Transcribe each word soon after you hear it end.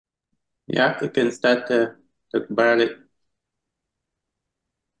Yeah, you can start, Dr. Bartlett.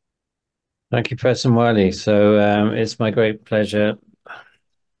 Thank you, Professor Wiley. It's my great pleasure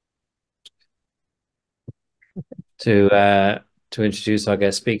to uh, to introduce our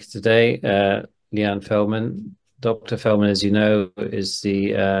guest speaker today, Liane Feldman. Dr. Feldman, as you know, is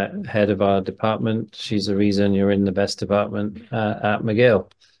the head of our department. She's the reason you're in the best department at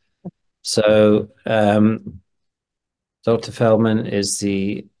McGill. So, Dr. Feldman is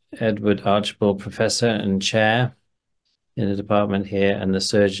the Edward Archibald Professor and Chair in the department here and the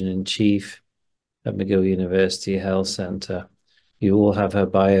Surgeon in Chief at McGill University Health Center. You all have her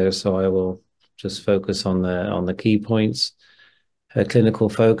bio, so I will just focus on the key points. Her clinical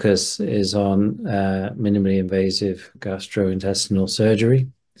focus is on minimally invasive gastrointestinal surgery,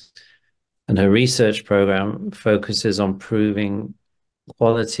 and her research program focuses on proving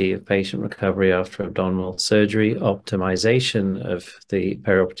quality of patient recovery after abdominal surgery, optimization of the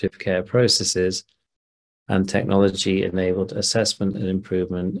perioperative care processes, and technology-enabled assessment and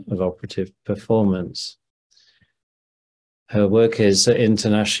improvement of operative performance. Her work is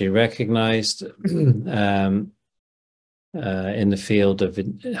internationally recognized in the field of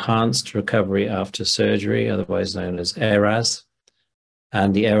enhanced recovery after surgery, otherwise known as ERAS,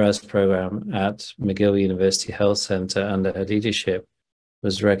 and the ERAS program at McGill University Health Center under her leadership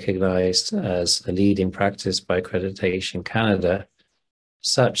was recognized as a leading practice by Accreditation Canada,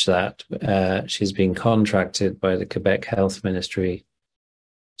 such that she's been contracted by the Quebec Health Ministry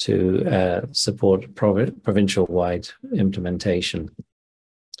to support provincial-wide implementation.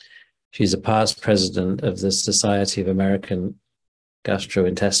 She's a past president of the Society of American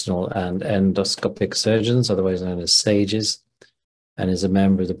Gastrointestinal and Endoscopic Surgeons, otherwise known as SAGES, and is a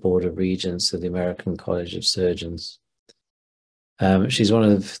member of the Board of Regents of the American College of Surgeons. She's one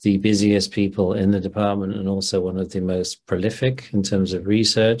of the busiest people in the department and also one of the most prolific in terms of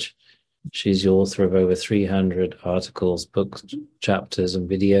research. She's the author of over 300 articles, books, chapters, and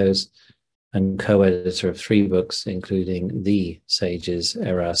videos, and co-editor of 3 books, including the SAGES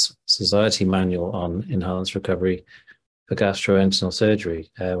ERAS Society Manual on Enhanced Recovery for Gastrointestinal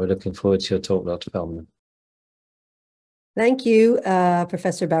Surgery. We're looking forward to your talk, Dr. Feldman. Thank you,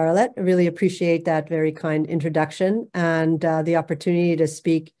 Professor Bartlett. I really appreciate that very kind introduction and the opportunity to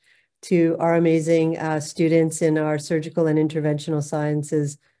speak to our amazing students in our Surgical and Interventional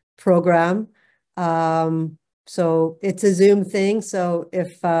Sciences program. So it's a Zoom thing, so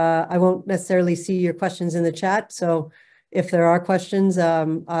if I won't necessarily see your questions in the chat, so if there are questions,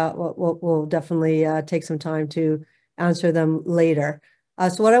 we'll definitely take some time to answer them later.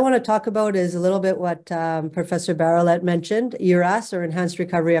 So what I want to talk about is a little bit what Professor Bartlett mentioned, ERAS, or Enhanced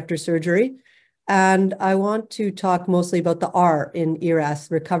Recovery After Surgery. And I want to talk mostly about the R in ERAS,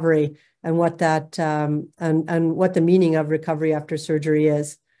 recovery, and what that and what the meaning of recovery after surgery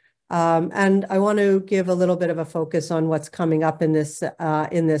is. And I want to give a little bit of a focus on what's coming up in this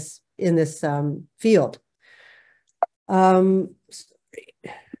field.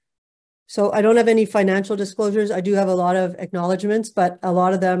 So I don't have any financial disclosures. I do have a lot of acknowledgements, but a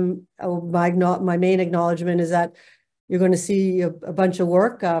lot of them, my main acknowledgement is that you're going to see a bunch of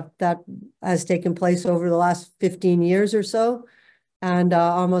work that has taken place over the last 15 years or so. And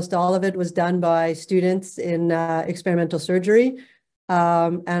almost all of it was done by students in experimental surgery.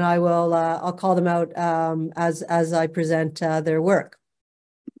 And I'll call them out as I present their work.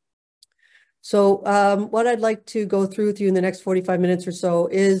 So what I'd like to go through with you in the next 45 minutes or so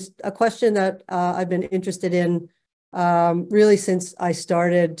is a question that I've been interested in really since I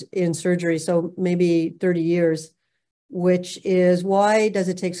started in surgery, so maybe 30 years, which is why does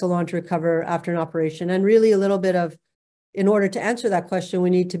it take so long to recover after an operation? And really a little bit of, in order to answer that question,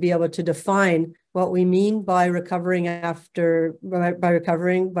 we need to be able to define what we mean by recovering after, by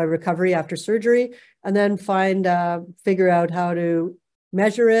recovery after surgery, and then figure out how to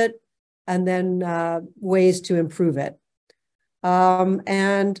measure it, and then ways to improve it.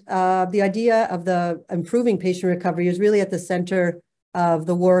 The idea of the improving patient recovery is really at the center of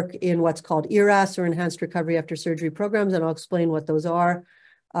the work in what's called ERAS, or Enhanced Recovery After Surgery programs, and I'll explain what those are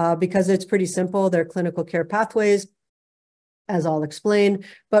because it's pretty simple. They're clinical care pathways, as I'll explain,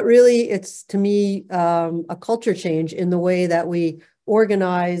 but really it's, to me, a culture change in the way that we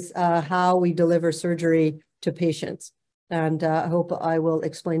organize how we deliver surgery to patients. And I hope I will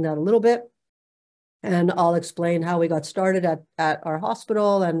explain that a little bit. And I'll explain how we got started at our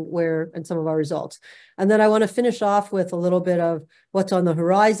hospital and some of our results. And then I want to finish off with a little bit of what's on the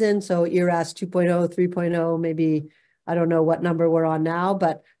horizon. So ERAS 2.0, 3.0, maybe, I don't know what number we're on now,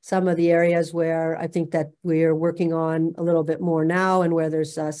 but some of the areas where I think that we're working on a little bit more now and where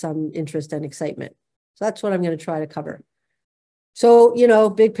there's some interest and excitement. So that's what I'm going to try to cover. So,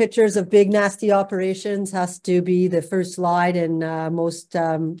 big pictures of big, nasty operations has to be the first slide in most,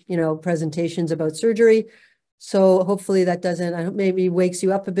 presentations about surgery. So hopefully that doesn't, maybe wakes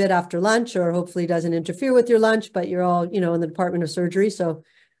you up a bit after lunch, or hopefully doesn't interfere with your lunch, but you're all, in the Department of Surgery. So,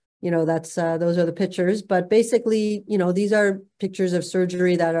 that's, those are the pictures. But basically, these are pictures of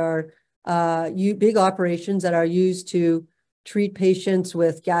surgery that are big operations that are used to treat patients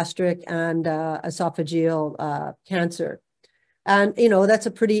with gastric and esophageal cancer. And, that's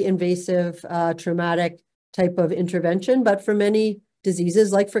a pretty invasive, traumatic type of intervention. But for many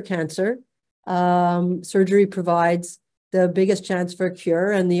diseases, like for cancer, surgery provides the biggest chance for a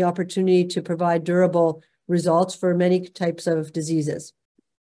cure and the opportunity to provide durable results for many types of diseases.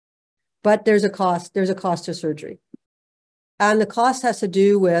 But there's a cost to surgery. And the cost has to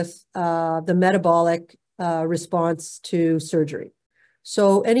do with the metabolic response to surgery.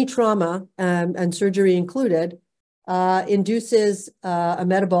 So any trauma, and surgery included, induces a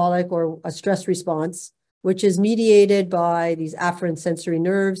metabolic or a stress response, which is mediated by these afferent sensory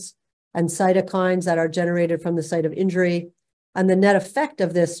nerves and cytokines that are generated from the site of injury. And the net effect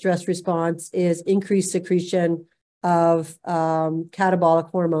of this stress response is increased secretion of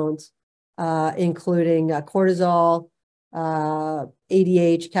catabolic hormones, including cortisol,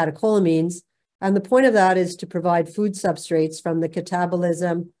 ADH, catecholamines. And the point of that is to provide food substrates from the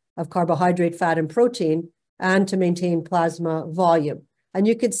catabolism of carbohydrate, fat, and protein, and to maintain plasma volume. And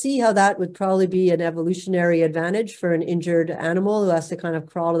you could see how that would probably be an evolutionary advantage for an injured animal who has to kind of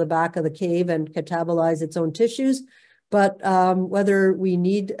crawl to the back of the cave and catabolize its own tissues. But whether we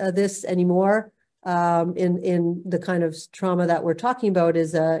need this anymore in the kind of trauma that we're talking about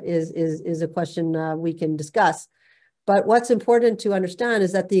is a question we can discuss. But what's important to understand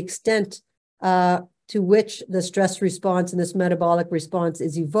is that the extent to which the stress response and this metabolic response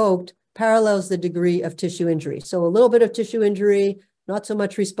is evoked parallels the degree of tissue injury. So a little bit of tissue injury, not so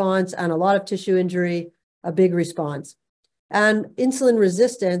much response, and a lot of tissue injury, a big response. And insulin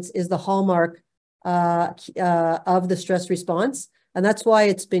resistance is the hallmark of the stress response. And that's why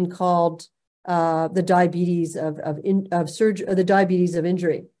it's been called the diabetes the diabetes of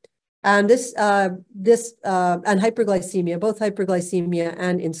injury. And this and hyperglycemia, both hyperglycemia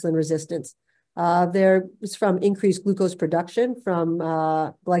and insulin resistance. There is from increased glucose production from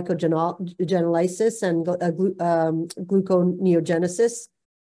glycogenolysis and gluconeogenesis.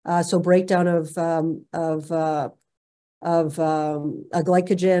 So breakdown of a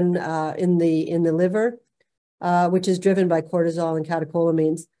glycogen in the liver, which is driven by cortisol and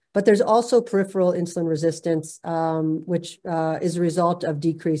catecholamines. But there's also peripheral insulin resistance, which is a result of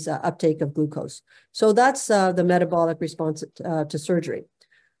decreased uptake of glucose. So that's the metabolic response to surgery.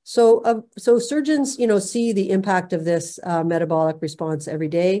 So surgeons, see the impact of this metabolic response every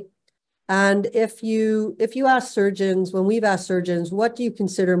day. And if you ask surgeons, when we've asked surgeons, what do you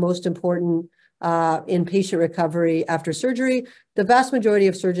consider most important in patient recovery after surgery? The vast majority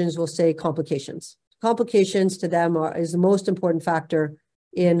of surgeons will say complications. Complications to them is the most important factor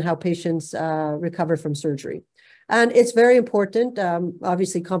in how patients recover from surgery. And it's very important.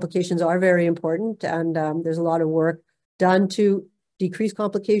 Obviously, complications are very important, and there's a lot of work done to decrease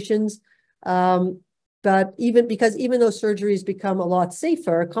complications. But even though surgeries become a lot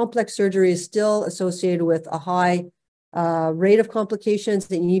safer, complex surgery is still associated with a high rate of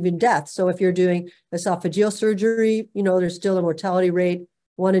complications and even death. So if you're doing esophageal surgery, there's still a mortality rate,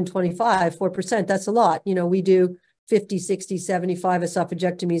 1 in 25, 4%. That's a lot. We do 50, 60, 75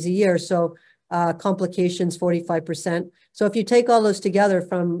 esophagectomies a year. So complications, 45%. So if you take all those together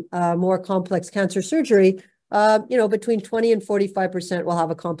from more complex cancer surgery, between 20 and 45% will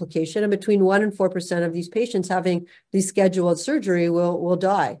have a complication, and between 1 and 4% of these patients having these scheduled surgery will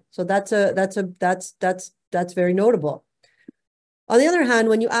die. So that's very notable. On the other hand,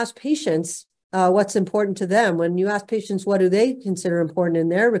 when you ask patients what's important to them, when you ask patients what do they consider important in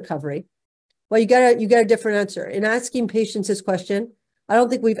their recovery, well, you get a different answer. In asking patients this question, I don't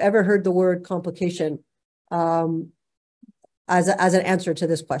think we've ever heard the word complication as an answer to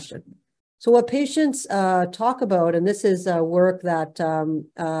this question. So what patients talk about, and this is work that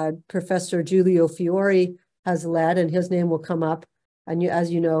Professor Giulio Fiore has led, and his name will come up. And as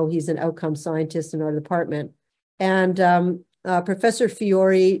you know, he's an outcome scientist in our department. And Professor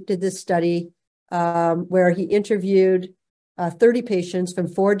Fiore did this study where he interviewed 30 patients from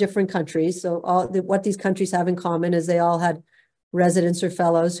 4 different countries. So what these countries have in common is they all had residents or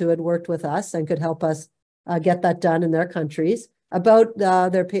fellows who had worked with us and could help us get that done in their countries, about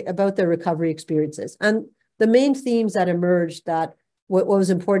their recovery experiences. And the main themes that emerged, that what was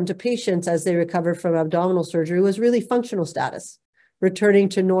important to patients as they recovered from abdominal surgery, was really functional status, returning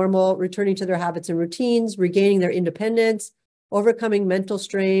to normal, returning to their habits and routines, regaining their independence, overcoming mental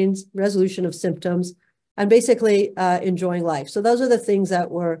strains, resolution of symptoms, and basically enjoying life. So those are the things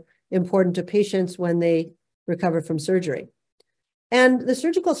that were important to patients when they recover from surgery. And the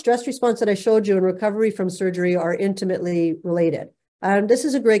surgical stress response that I showed you and recovery from surgery are intimately related. And this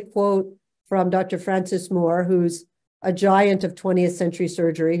is a great quote from Dr. Francis Moore, who's a giant of 20th century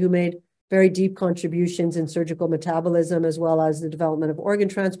surgery, who made very deep contributions in surgical metabolism, as well as the development of organ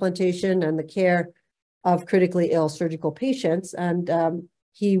transplantation and the care of critically ill surgical patients. And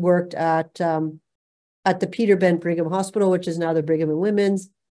he worked at the Peter Bent Brigham Hospital, which is now the Brigham and Women's,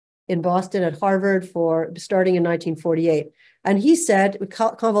 in Boston, at Harvard, starting in 1948. And he said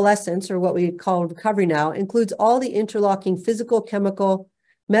convalescence, or what we call recovery now, includes all the interlocking physical, chemical,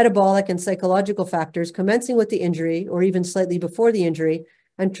 metabolic, and psychological factors commencing with the injury, or even slightly before the injury,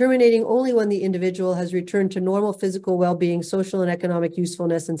 and terminating only when the individual has returned to normal physical well-being, social and economic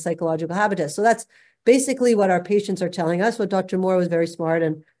usefulness, and psychological habitus. So that's basically what our patients are telling us. What Dr. Moore was very smart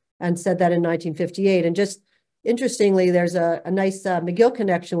and said that in 1958. And just interestingly, there's a nice McGill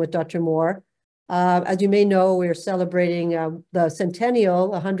connection with Dr. Moore. As you may know, we're celebrating the centennial,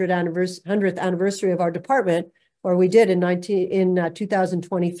 100th anniversary of our department, or we did in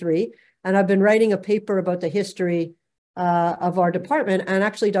 2023. And I've been writing a paper about the history of our department. And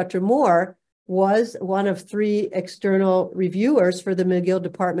actually, Dr. Moore was one of 3 external reviewers for the McGill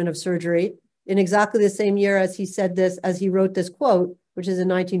Department of Surgery in exactly the same year as he wrote this quote, which is in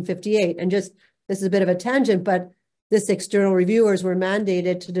 1958. And just, this is a bit of a tangent, but this external reviewers were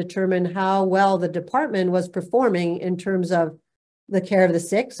mandated to determine how well the department was performing in terms of the care of the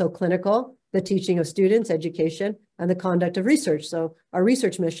sick, so clinical, the teaching of students, education, and the conduct of research. So our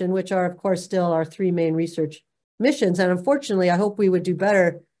research mission, which are, of course, still our 3 main research missions. And unfortunately, I hope we would do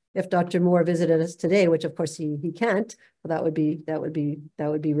better if Dr. Moore visited us today, which of course he can't. Well, that would be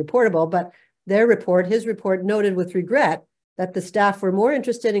reportable. But his report noted with regret that the staff were more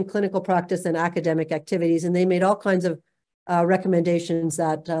interested in clinical practice than academic activities, and they made all kinds of recommendations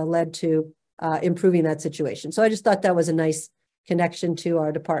that led to improving that situation. So I just thought that was a nice connection to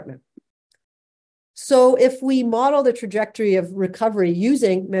our department. So if we model the trajectory of recovery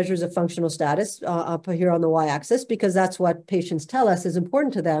using measures of functional status up here on the y-axis, because that's what patients tell us is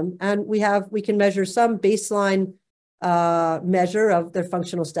important to them, and we can measure some baseline measure of their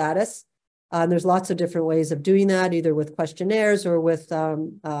functional status. There's lots of different ways of doing that, either with questionnaires or with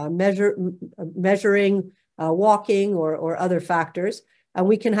measuring walking or other factors. And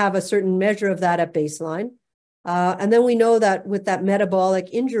we can have a certain measure of that at baseline. And then we know that with that metabolic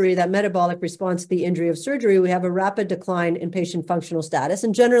injury, that metabolic response to the injury of surgery, we have a rapid decline in patient functional status.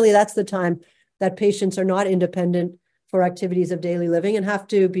 And generally, that's the time that patients are not independent for activities of daily living and have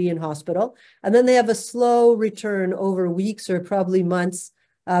to be in hospital. And then they have a slow return over weeks or probably months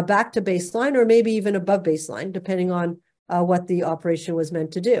back to baseline, or maybe even above baseline, depending on what the operation was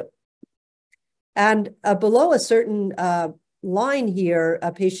meant to do. And below a certain line here,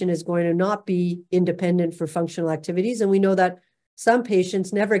 a patient is going to not be independent for functional activities. And we know that some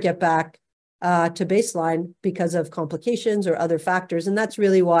patients never get back to baseline because of complications or other factors. And that's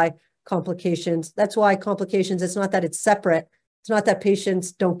really why complications, it's not that it's separate. It's not that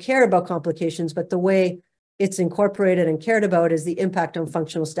patients don't care about complications, but the way it's incorporated and cared about is the impact on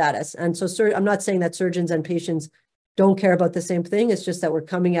functional status. And so I'm not saying that surgeons and patients don't care about the same thing. It's just that we're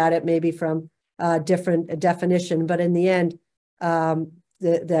coming at it maybe from a different definition. But in the end,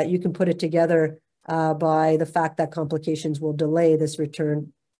 that you can put it together by the fact that complications will delay this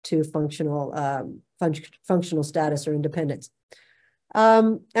return to functional status or independence.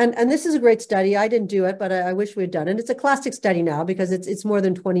 And this is a great study. I didn't do it, but I wish we had done it. It's a classic study now because it's more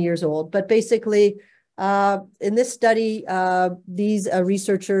than 20 years old. But basically, in this study, these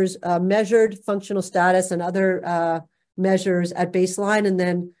researchers measured functional status and other measures at baseline and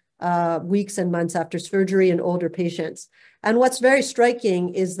then weeks and months after surgery in older patients. And what's very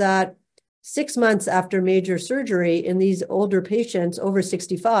striking is that 6 months after major surgery in these older patients over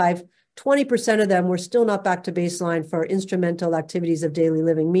 65, 20% of them were still not back to baseline for instrumental activities of daily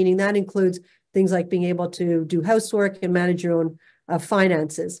living, meaning that includes things like being able to do housework and manage your own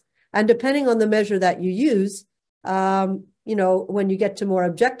finances. And depending on the measure that you use, when you get to more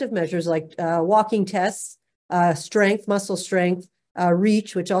objective measures like walking tests, strength, muscle strength,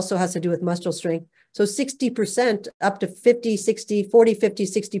 reach, which also has to do with muscle strength. So 60%, up to 50, 60, 40, 50,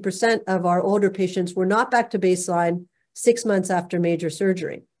 60% of our older patients were not back to baseline 6 months after major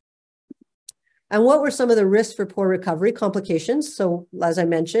surgery. And what were some of the risks for poor recovery? Complications. So as I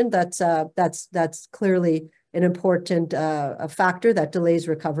mentioned, that's clearly an important factor that delays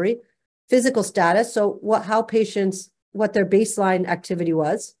recovery. Physical status. So what their baseline activity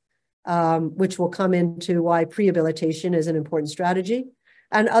was. which will come into why prehabilitation is an important strategy,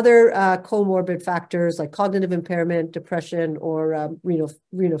 and other comorbid factors like cognitive impairment, depression, or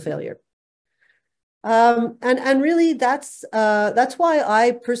renal failure. And really that's why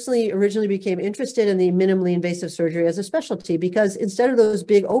I personally originally became interested in the minimally invasive surgery as a specialty, because instead of those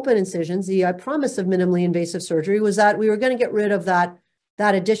big open incisions, the promise of minimally invasive surgery was that we were going to get rid of that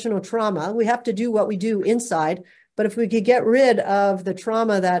additional trauma. We have to do what we do inside, but if we could get rid of the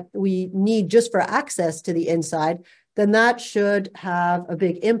trauma that we need just for access to the inside, then that should have a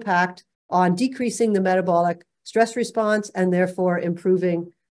big impact on decreasing the metabolic stress response and therefore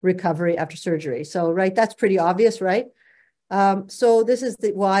improving recovery after surgery. So, right, that's pretty obvious, right? So this is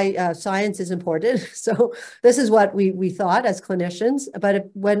why science is important. So this is what we thought as clinicians.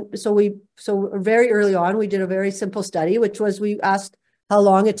 But so very early on, we did a very simple study, which was we asked how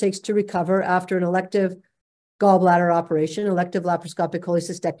long it takes to recover after an elective gallbladder operation, elective laparoscopic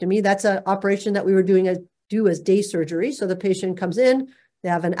cholecystectomy. That's an operation that we were do as day surgery. So the patient comes in, they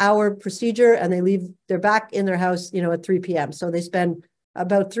have an hour procedure, and they're back in their house, at 3 p.m. So they spend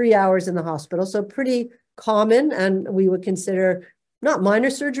about 3 hours in the hospital. So pretty common, and we would consider not minor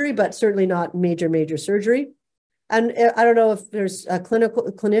surgery, but certainly not major surgery. And I don't know if there's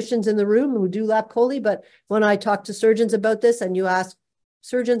clinicians in the room who do lap chole, but when I talk to surgeons about this and you ask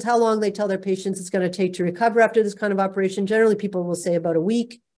surgeons how long they tell their patients it's going to take to recover after this kind of operation, generally people will say about a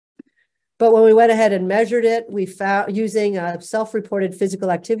week. But when we went ahead and measured it, we found using a self-reported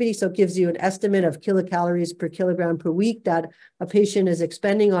physical activity, so it gives you an estimate of kilocalories per kilogram per week that a patient is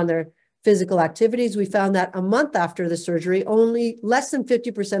expending on their physical activities. We found that a month after the surgery, only less than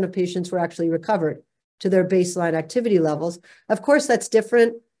 50% of patients were actually recovered to their baseline activity levels. Of course, that's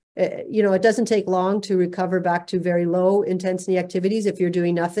different. It doesn't take long to recover back to very low intensity activities. If you're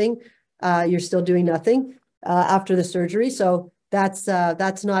doing nothing, you're still doing nothing after the surgery. So that's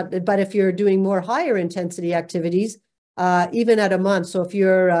not, but if you're doing more higher intensity activities, even at a month, so if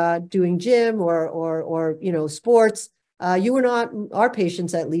you're doing gym or sports, you were not, our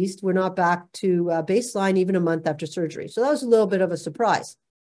patients at least, were not back to baseline even a month after surgery. So that was a little bit of a surprise.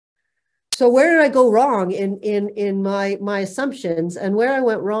 So where did I go wrong in my assumptions? And where I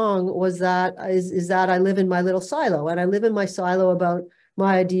went wrong was that is that I live in my little silo, and I live in my silo about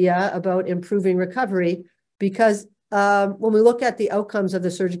my idea about improving recovery, because when we look at the outcomes of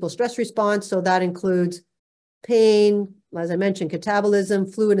the surgical stress response, so that includes pain, as I mentioned,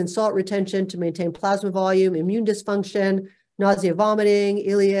 catabolism, fluid and salt retention to maintain plasma volume, immune dysfunction, nausea, vomiting,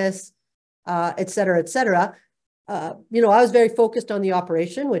 ileus, et cetera, et cetera. I was very focused on the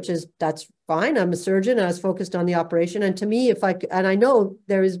operation, that's fine. I'm a surgeon. I was focused on the operation. And to me, and I know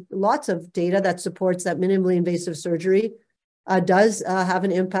there is lots of data that supports that minimally invasive surgery does have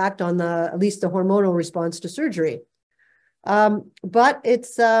an impact on at least the hormonal response to surgery. But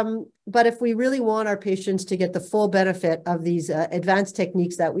if we really want our patients to get the full benefit of these advanced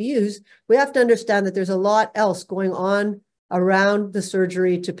techniques that we use, we have to understand that there's a lot else going on around the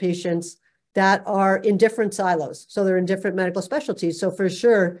surgery to patients that are in different silos. So they're in different medical specialties. So for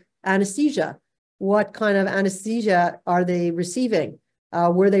sure, anesthesia. What kind of anesthesia are they receiving?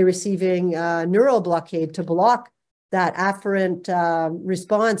 Were they receiving neural blockade to block that afferent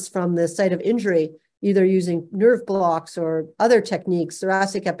response from the site of injury, either using nerve blocks or other techniques?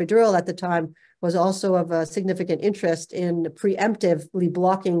 Thoracic epidural at the time was also of a significant interest in preemptively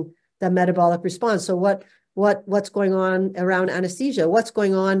blocking the metabolic response. So what's going on around anesthesia? What's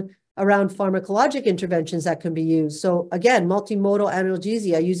going on around pharmacologic interventions that can be used? So again, multimodal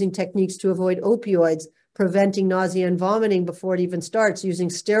analgesia, using techniques to avoid opioids, preventing nausea and vomiting before it even starts, using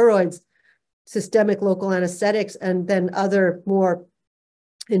steroids, systemic local anesthetics, and then other more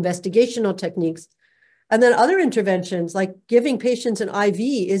investigational techniques. And then other interventions, like giving patients an IV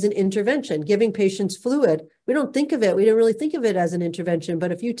is an intervention, giving patients fluid. We don't really think of it as an intervention,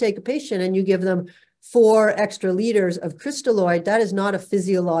 but if you take a patient and you give them 4 extra liters of crystalloid, that is not a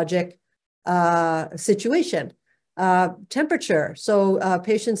physiologic situation. Temperature. So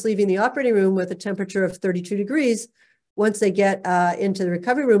patients leaving the operating room with a temperature of 32 degrees, once they get into the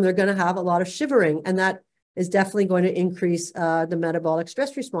recovery room, they're going to have a lot of shivering, and that is definitely going to increase the metabolic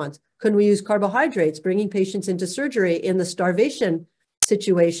stress response. Can we use carbohydrates, bringing patients into surgery in the starvation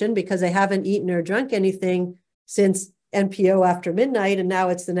situation because they haven't eaten or drunk anything since NPO after midnight, and now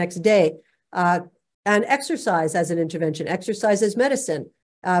it's the next day? And exercise as an intervention, exercise as medicine,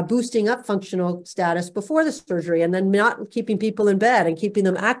 boosting up functional status before the surgery, and then not keeping people in bed and keeping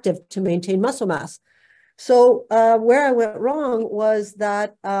them active to maintain muscle mass. So where I went wrong was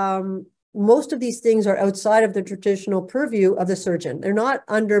that most of these things are outside of the traditional purview of the surgeon. They're not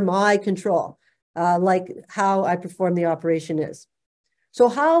under my control, like how I perform the operation is. So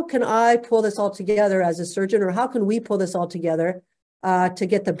how can I pull this all together as a surgeon, or how can we pull this all together to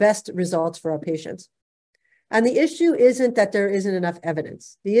get the best results for our patients? And the issue isn't that there isn't enough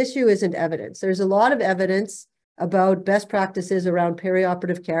evidence. The issue isn't evidence. There's a lot of evidence about best practices around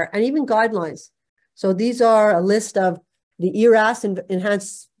perioperative care and even guidelines. So these are a list of the ERAS,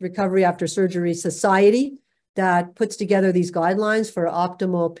 Enhanced Recovery After Surgery Society, that puts together these guidelines for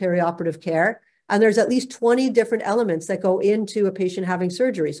optimal perioperative care. And there's at least 20 different elements that go into a patient having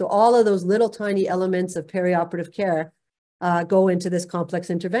surgery. So all of those little tiny elements of perioperative care go into this complex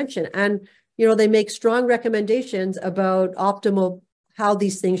intervention. And, you know, they make strong recommendations about optimal, how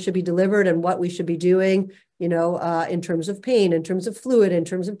these things should be delivered and what we should be doing, you know, in terms of pain, in terms of fluid, in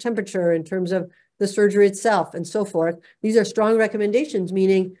terms of temperature, in terms of the surgery itself, and so forth. These are strong recommendations,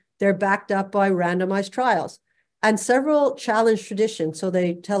 meaning they're backed up by randomized trials. And several challenge traditions. So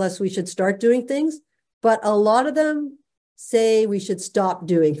they tell us we should start doing things, but a lot of them say we should stop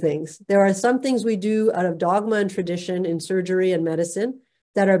doing things. There are some things we do out of dogma and tradition in surgery and medicine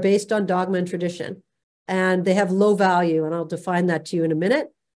that are based on dogma and tradition, and they have low value, and I'll define that to you in a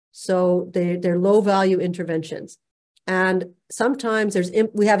minute. So they're low value interventions. And sometimes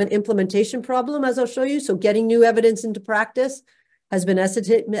we have an implementation problem, as I'll show you. So getting new evidence into practice has been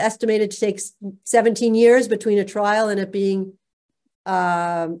estimated to take 17 years between a trial and it being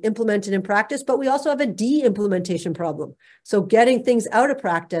implemented in practice. But we also have a de-implementation problem. So getting things out of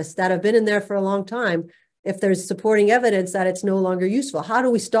practice that have been in there for a long time, if there's supporting evidence that it's no longer useful, how do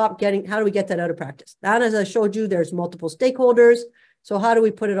we get that out of practice? And as I showed you, there's multiple stakeholders. So how do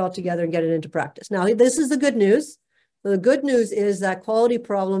we put it all together and get it into practice? Now, this is the good news. The good news is that quality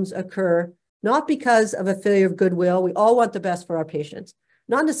problems occur not because of a failure of goodwill. We all want the best for our patients,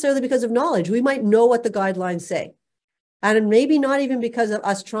 not necessarily because of knowledge. We might know what the guidelines say. And maybe not even because of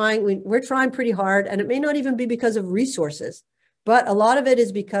us trying. We're trying pretty hard, and it may not even be because of resources. But a lot of it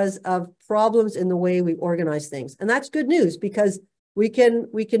is because of problems in the way we organize things. And that's good news, because we can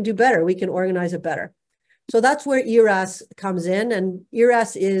do better. We can organize it better. So that's where ERAS comes in. And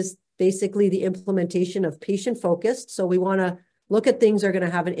ERAS is basically the implementation of patient-focused. So we want to look at things that are going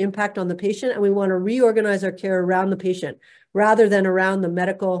to have an impact on the patient, and we want to reorganize our care around the patient rather than around the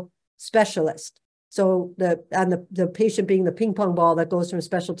medical specialist. So the patient being the ping pong ball that goes from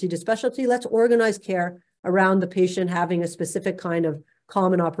specialty to specialty. Let's organize care around the patient having a specific kind of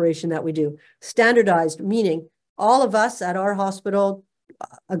common operation that we do. Standardized, meaning all of us at our hospital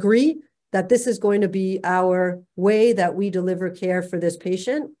agree that this is going to be our way that we deliver care for this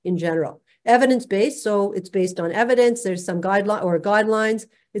patient in general. Evidence-based, so it's based on evidence. There's some guidelines.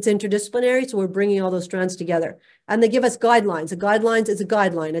 It's interdisciplinary, so we're bringing all those strands together. And they give us guidelines. A guidelines is a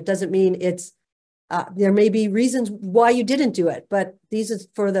guideline. It doesn't mean it's, there may be reasons why you didn't do it, but this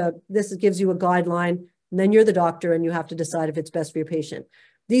gives you a guideline, and then you're the doctor and you have to decide if it's best for your patient.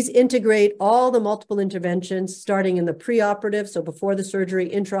 These integrate all the multiple interventions starting in the preoperative, so before the surgery,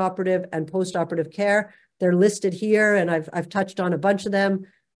 intraoperative, and postoperative care. They're listed here, and I've touched on a bunch of them.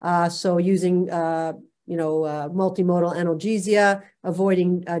 So using, multimodal analgesia,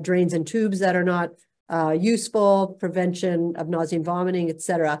 avoiding drains and tubes that are not useful, prevention of nausea and vomiting,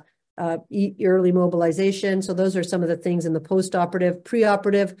 etc. Early mobilization. So those are some of the things in the postoperative,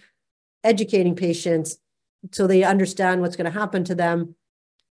 preoperative, educating patients so they understand what's going to happen to them.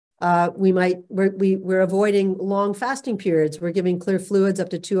 We're avoiding long fasting periods. We're giving clear fluids up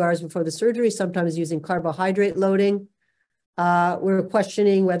to 2 hours before the surgery, sometimes using carbohydrate loading. We're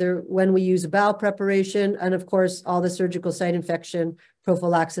questioning when we use a bowel preparation, and of course, all the surgical site infection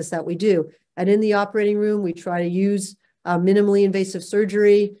prophylaxis that we do. And in the operating room, we try to use minimally invasive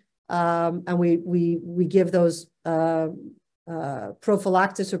surgery, and we give those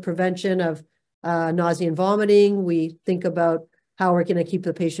prophylaxis or prevention of nausea and vomiting. We think about how we're going to keep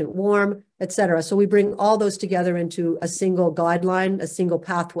the patient warm, et cetera. So we bring all those together into a single guideline, a single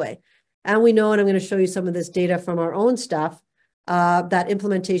pathway. And we know, and I'm going to show you some of this data from our own staff, that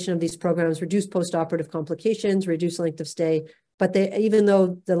implementation of these programs reduce postoperative complications, reduce length of stay. But even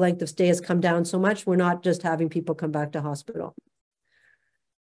though the length of stay has come down so much, we're not just having people come back to hospital.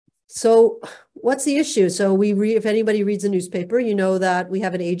 So what's the issue? So if anybody reads the newspaper, you know that we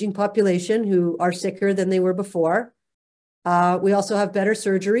have an aging population who are sicker than they were before. We also have better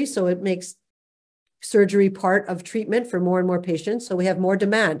surgery, so it makes surgery part of treatment for more and more patients. So we have more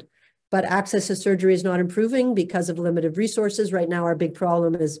demand, but access to surgery is not improving because of limited resources. Right now, our big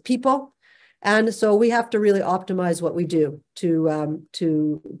problem is people. And so we have to really optimize what we do to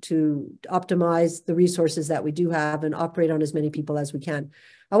optimize the resources that we do have and operate on as many people as we can.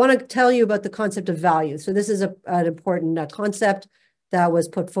 I want to tell you about the concept of value. So this is an important concept that was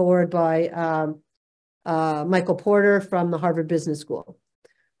put forward by Michael Porter from the Harvard Business School.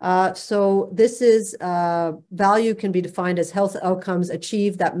 So this is value can be defined as health outcomes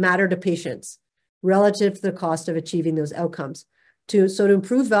achieved that matter to patients relative to the cost of achieving those outcomes. So to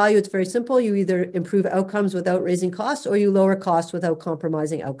improve value, it's very simple. You either improve outcomes without raising costs, or you lower costs without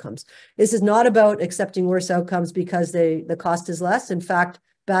compromising outcomes. This is not about accepting worse outcomes because the cost is less. In fact,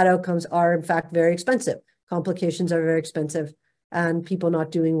 bad outcomes are in fact very expensive. Complications are very expensive, and people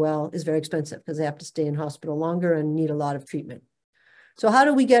not doing well is very expensive because they have to stay in hospital longer and need a lot of treatment. So how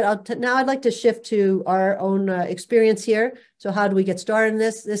do we get, now I'd like to shift to our own experience here. So how do we get started in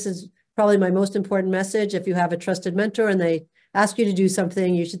this? This is probably my most important message. If you have a trusted mentor and they ask you to do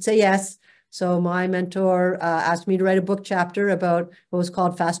something, you should say yes. So my mentor asked me to write a book chapter about what was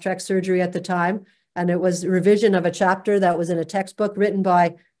called fast track surgery at the time. And it was a revision of a chapter that was in a textbook written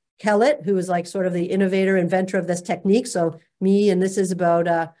by Kellett, who was like sort of the innovator, inventor of this technique. So me, and this is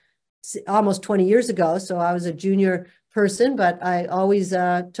about almost 20 years ago. So I was a junior person, but I always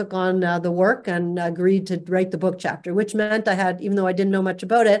took on the work and agreed to write the book chapter, which meant I had, even though I didn't know much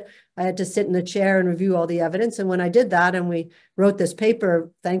about it, I had to sit in the chair and review all the evidence. And when I did that and we wrote this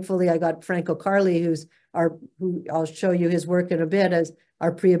paper, thankfully I got Franco Carli, who I'll show you his work in a bit, as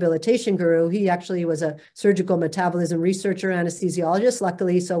our prehabilitation guru. He actually was a surgical metabolism researcher, anesthesiologist,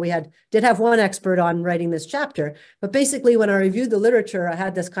 luckily. So we did have one expert on writing this chapter. But basically, when I reviewed the literature, I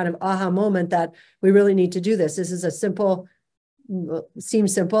had this kind of aha moment that we really need to do this. This is a simple,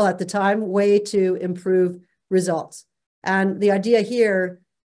 seemed simple at the time, way to improve results. And the idea here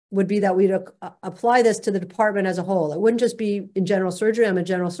would be that we'd apply this to the department as a whole. It wouldn't just be in general surgery. I'm a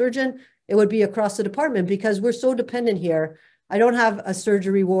general surgeon. It would be across the department because we're so dependent here. I don't have a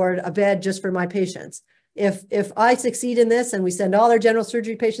surgery ward, a bed just for my patients. If I succeed in this and we send all our general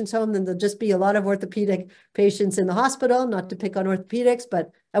surgery patients home, then there'll just be a lot of orthopedic patients in the hospital, not to pick on orthopedics,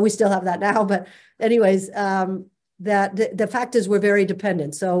 but we still have that now. But anyways, the fact is we're very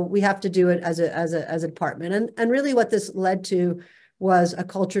dependent. So we have to do it as a department. And really what this led to was a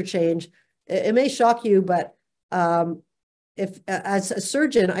culture change. It may shock you, but if as a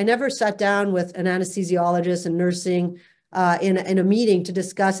surgeon, I never sat down with an anesthesiologist and nursing in a meeting to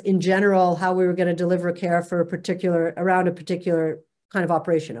discuss in general how we were going to deliver care for around a particular kind of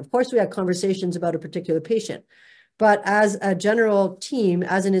operation. Of course, we had conversations about a particular patient, but as a general team,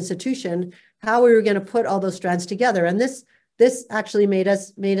 as an institution, how we were going to put all those strands together. And this actually made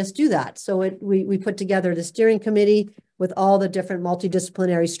us do that. So we put together the steering committee with all the different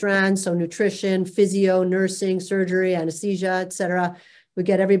multidisciplinary strands. So nutrition, physio, nursing, surgery, anesthesia, et cetera. We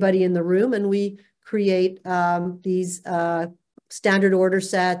get everybody in the room and we create these standard order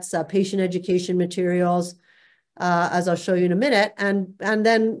sets, patient education materials, as I'll show you in a minute. And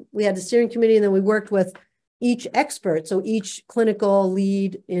then we had the steering committee, and then we worked with each expert. So each clinical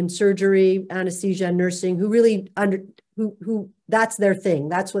lead in surgery, anesthesia, and nursing, who really who that's their thing.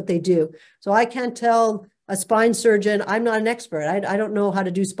 That's what they do. So I can't tell a spine surgeon, I'm not an expert. I don't know how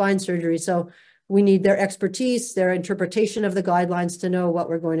to do spine surgery. So we need their expertise, their interpretation of the guidelines to know what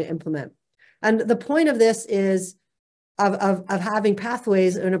we're going to implement. And the point of this is, of having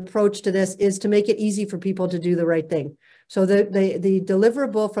pathways, an approach to this is to make it easy for people to do the right thing. So the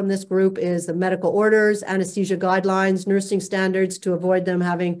deliverable from this group is the medical orders, anesthesia guidelines, nursing standards, to avoid them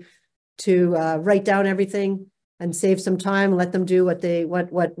having to write down everything and save some time, let them do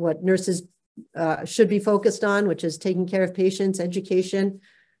what nurses should be focused on, which is taking care of patients, education.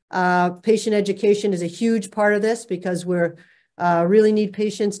 Patient education is a huge part of this because we're really need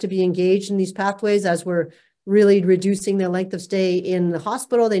patients to be engaged in these pathways. As we're really reducing their length of stay in the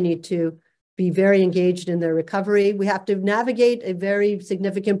hospital, they need to be very engaged in their recovery. We have to navigate a very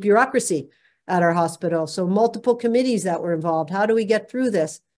significant bureaucracy at our hospital. So multiple committees that were involved. How do we get through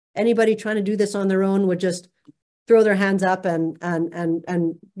this? Anybody trying to do this on their own would just throw their hands up and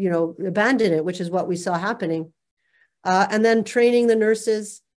abandon it, which is what we saw happening. And then training the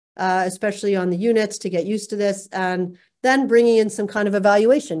nurses, especially on the units, to get used to this, and then bringing in some kind of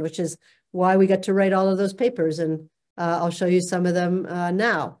evaluation, which is why we get to write all of those papers. And I'll show you some of them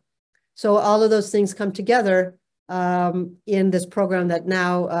now. So all of those things come together in this program that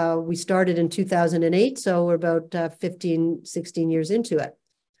now we started in 2008. So we're about 15, 16 years into it.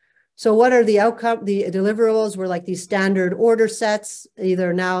 So what are the outcome? The deliverables were like these standard order sets.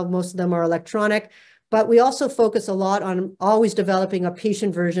 Either now, most of them are electronic, but we also focus a lot on always developing a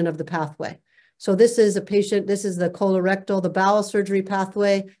patient version of the pathway. So this is a patient, this is the colorectal, the bowel surgery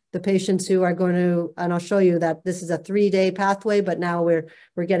pathway, the patients who are going to, and I'll show you that this is a 3-day pathway, but now we're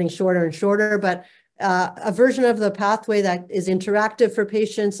getting shorter and shorter, but a version of the pathway that is interactive for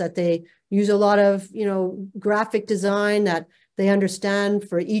patients, that they use a lot of, graphic design, that they understand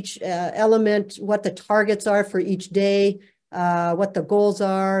for each element what the targets are for each day, what the goals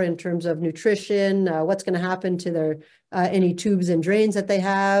are in terms of nutrition, what's going to happen to their any tubes and drains that they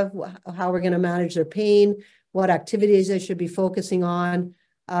have, how we're going to manage their pain, what activities they should be focusing on,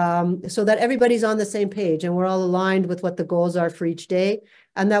 so that everybody's on the same page and we're all aligned with what the goals are for each day,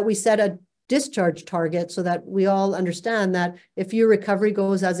 and that we set a discharge target so that we all understand that if your recovery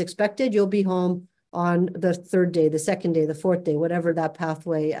goes as expected, you'll be home on the third day, the second day, the fourth day, whatever that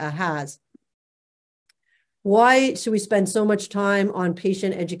pathway has. Why should we spend so much time on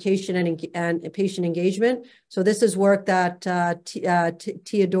patient education and patient engagement? So this is work that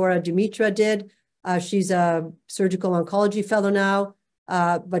Teodora Dimitra did. She's a surgical oncology fellow now,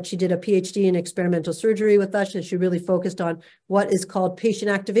 but she did a PhD in experimental surgery with us, and she really focused on what is called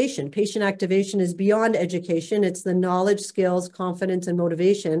patient activation. Patient activation is beyond education. It's the knowledge, skills, confidence, and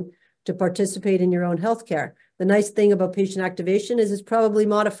motivation to participate in your own healthcare. The nice thing about patient activation is it's probably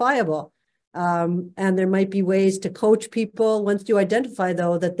modifiable. And there might be ways to coach people once you identify,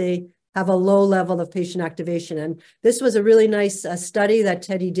 though, that they have a low level of patient activation. And this was a really nice study that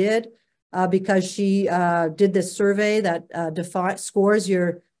Teddy did because she did this survey that scores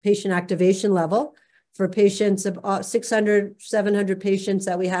your patient activation level for patients, 600, 700 patients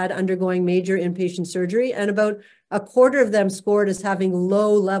that we had undergoing major inpatient surgery. And about a quarter of them scored as having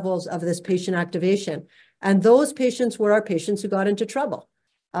low levels of this patient activation. And those patients were our patients who got into trouble.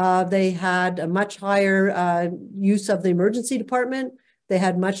 They had a much higher use of the emergency department. They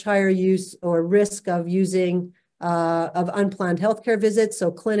had much higher use or risk of using of unplanned healthcare visits, so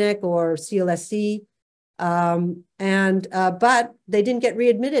clinic or CLSC. But they didn't get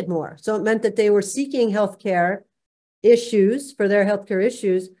readmitted more. So it meant that they were seeking healthcare issues for their healthcare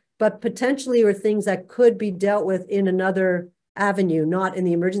issues, but potentially were things that could be dealt with in another avenue, not in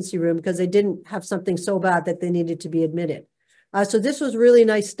the emergency room, because they didn't have something so bad that they needed to be admitted. So this was a really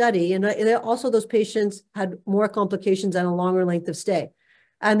nice study. And also those patients had more complications and a longer length of stay.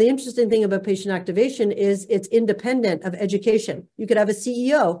 And the interesting thing about patient activation is it's independent of education. You could have a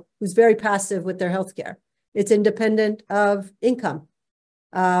CEO who's very passive with their healthcare. It's independent of income.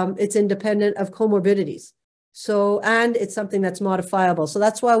 It's independent of comorbidities. And it's something that's modifiable. So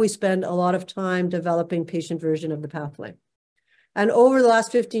that's why we spend a lot of time developing patient version of the pathway. And over the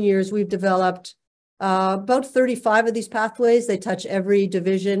last 15 years, we've developed about 35 of these pathways. They touch every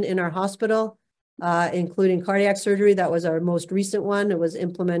division in our hospital, including cardiac surgery. That was our most recent one. It was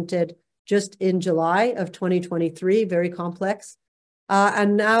implemented just in July of 2023, very complex.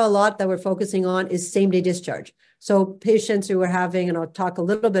 And now a lot that we're focusing on is same-day discharge. So patients who are having, and I'll talk a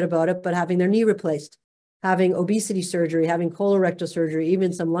little bit about it, but having their knee replaced, having obesity surgery, having colorectal surgery,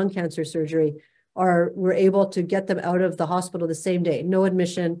 even some lung cancer surgery, we're able to get them out of the hospital the same day, no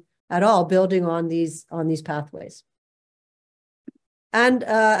admission at all, building on these pathways. And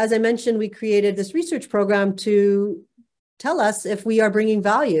as I mentioned, we created this research program to tell us if we are bringing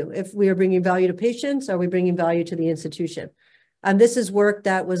value. If we are bringing value to patients, are we bringing value to the institution? And this is work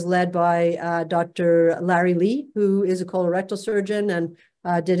that was led by Dr. Larry Lee, who is a colorectal surgeon and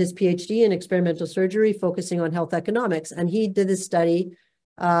did his PhD in experimental surgery, focusing on health economics. And he did this study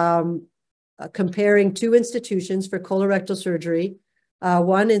comparing two institutions for colorectal surgery,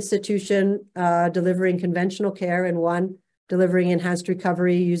 one institution delivering conventional care and one delivering enhanced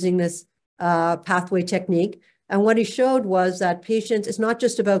recovery using this pathway technique. And what he showed was that patients, it's not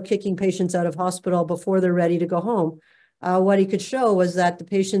just about kicking patients out of hospital before they're ready to go home. What he could show was that the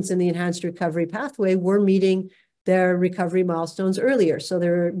patients in the enhanced recovery pathway were meeting their recovery milestones earlier. So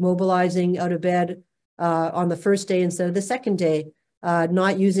they're mobilizing out of bed on the first day instead of the second day,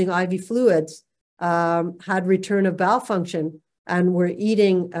 not using IV fluids, had return of bowel function, and we're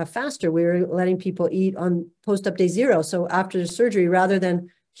eating faster. We were letting people eat on post-up day 0. So after the surgery, rather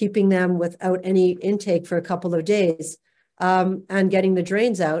than keeping them without any intake for a couple of days and getting the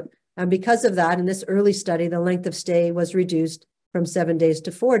drains out. And because of that, in this early study, the length of stay was reduced from 7 days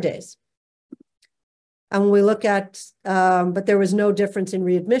to 4 days. And when we look at, but there was no difference in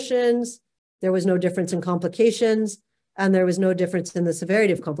readmissions, there was no difference in complications, and there was no difference in the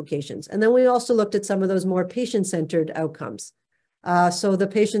severity of complications. And then we also looked at some of those more patient-centered outcomes. So the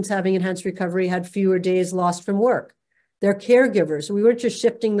patients having enhanced recovery had fewer days lost from work. Their caregivers, we weren't just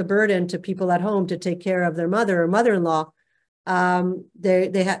shifting the burden to people at home to take care of their mother or mother-in-law.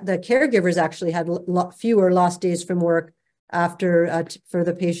 The caregivers actually had fewer lost days from work after for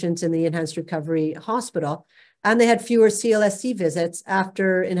the patients in the enhanced recovery hospital. And they had fewer CLSC visits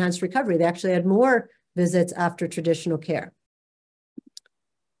after enhanced recovery. They actually had more visits after traditional care.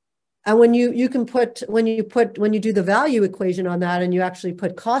 And when you do the value equation on that, and you actually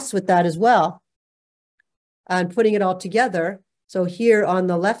put costs with that as well, and putting it all together. So here on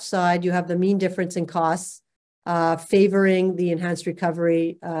the left side, you have the mean difference in costs. favoring the enhanced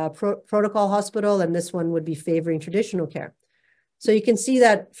recovery protocol hospital, and this one would be favoring traditional care. So you can see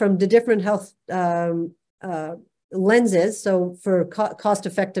that from the different health lenses, so for cost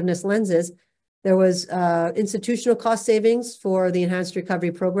effectiveness lenses, there was institutional cost savings for the enhanced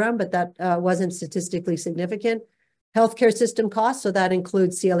recovery program, but that wasn't statistically significant. Healthcare system costs, so that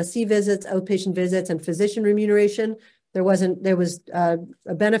includes CLSC visits, outpatient visits, and physician remuneration. There was a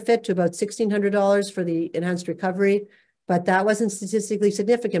benefit to about $1,600 for the enhanced recovery, but that wasn't statistically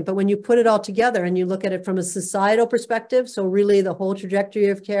significant. But when you put it all together and you look at it from a societal perspective, so really the whole trajectory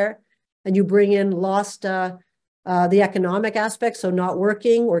of care, and you bring in lost the economic aspect, so not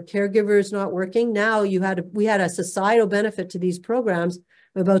working or caregivers not working. Now we had a societal benefit to these programs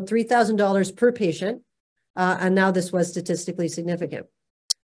of about $3,000 per patient, and now this was statistically significant.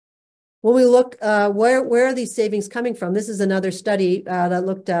 When we look, where are these savings coming from? This is another study that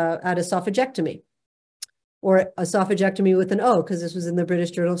looked at esophagectomy, or esophagectomy with an O, because this was in the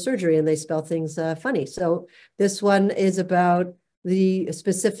British Journal of Surgery, and they spell things funny. So this one is about the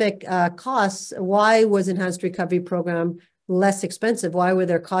specific costs. Why was enhanced recovery program less expensive? Why were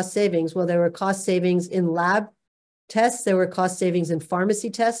there cost savings? Well, there were cost savings in lab tests. There were cost savings in pharmacy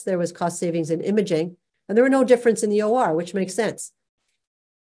tests. There was cost savings in imaging, and there were no difference in the OR, which makes sense.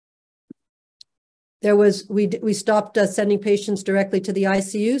 There was, we stopped sending patients directly to the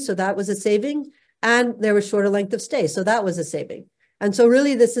ICU, so that was a saving, and there was shorter length of stay, so that was a saving. And so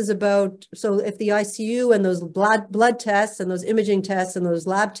really this is about, so if the ICU and those blood tests and those imaging tests and those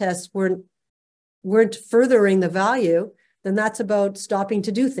lab tests weren't furthering the value, then that's about stopping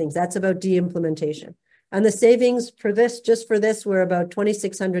to do things. That's about de-implementation. And the savings for this, just for this, were about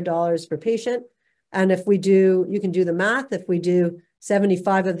 $2,600 per patient. And if we do, you can do the math, if we do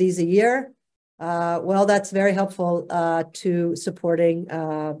 75 of these a year, well, that's very helpful to supporting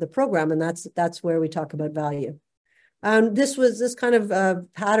the program, and that's where we talk about value. This kind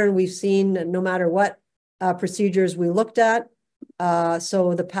of pattern we've seen no matter what procedures we looked at.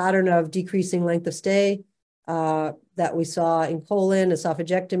 So the pattern of decreasing length of stay that we saw in colon,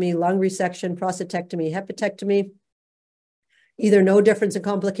 esophagectomy, lung resection, prostatectomy, hepatectomy. Either no difference in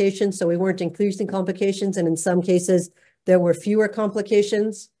complications, so we weren't increasing complications, and in some cases there were fewer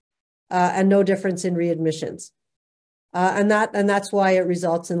complications. And no difference in readmissions. And that's why it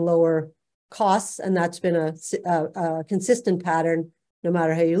results in lower costs, and that's been a consistent pattern no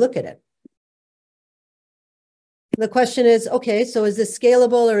matter how you look at it. The question is, okay, so is this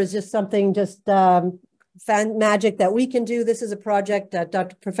scalable, or is this something just magic that we can do? This is a project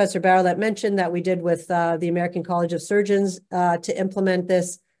that Professor Barrett mentioned that we did with the American College of Surgeons to implement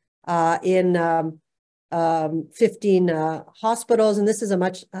this in 15 hospitals, and this is a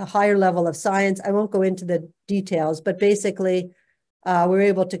much higher level of science. I won't go into the details, but basically we're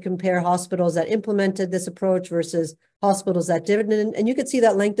able to compare hospitals that implemented this approach versus hospitals that didn't. And you could see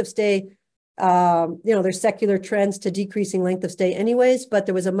that length of stay, there's secular trends to decreasing length of stay anyways, but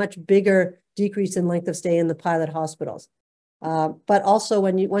there was a much bigger decrease in length of stay in the pilot hospitals. But also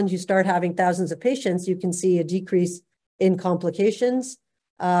once you start having thousands of patients, you can see a decrease in complications.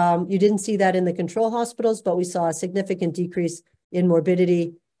 You didn't see that in the control hospitals, but we saw a significant decrease in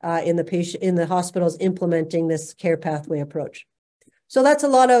morbidity in the hospitals implementing this care pathway approach. So that's a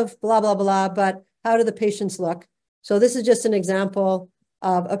lot of blah, blah, blah, but how do the patients look? So this is just an example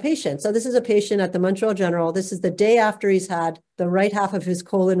of a patient. So this is a patient at the Montreal General. This is the day after he's had the right half of his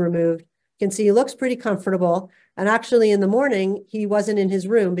colon removed. You can see he looks pretty comfortable. And actually in the morning, he wasn't in his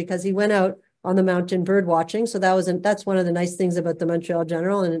room because he went out on the mountain bird watching. So that's one of the nice things about the Montreal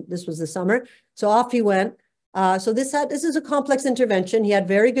General, and this was the summer. So off he went. So this is a complex intervention. He had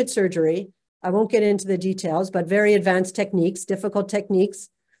very good surgery. I won't get into the details, but very advanced techniques, difficult techniques.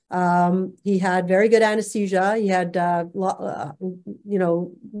 He had very good anesthesia. He had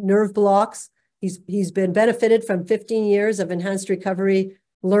nerve blocks. He's been benefited from 15 years of enhanced recovery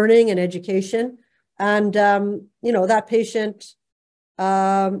learning and education. And that patient,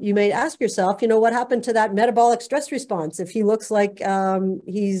 you may ask yourself, what happened to that metabolic stress response? If he looks like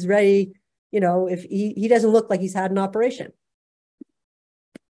he's ready, if he doesn't look like he's had an operation.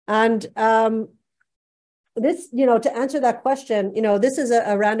 And this, to answer that question, this is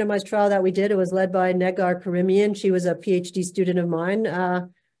a randomized trial that we did. It was led by Negar Karimian. She was a PhD student of mine.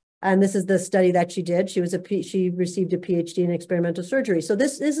 And this is the study that she did. She received a PhD in experimental surgery. So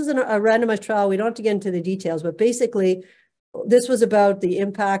this is a randomized trial. We don't have to get into the details, but basically, this was about the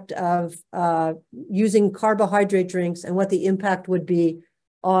impact of using carbohydrate drinks and what the impact would be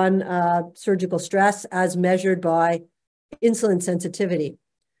on surgical stress as measured by insulin sensitivity.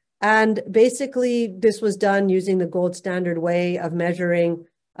 And basically, this was done using the gold standard way of measuring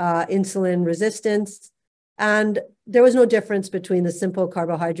insulin resistance. And there was no difference between the simple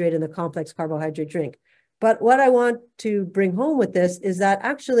carbohydrate and the complex carbohydrate drink. But what I want to bring home with this is that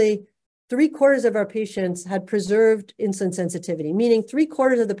actually 3/4 of our patients had preserved insulin sensitivity, meaning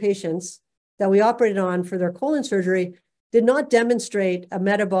 3/4 of the patients that we operated on for their colon surgery did not demonstrate a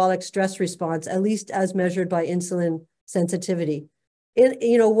metabolic stress response, at least as measured by insulin sensitivity.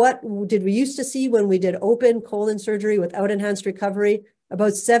 What did we used to see when we did open colon surgery without enhanced recovery?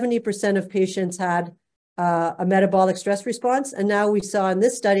 About 70% of patients had a metabolic stress response. And now we saw in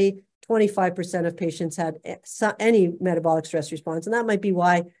this study, 25% of patients had any metabolic stress response. And that might be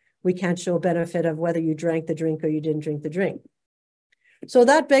why we can't show a benefit of whether you drank the drink or you didn't drink the drink. So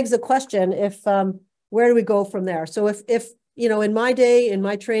that begs the question, where do we go from there? So if in my day, in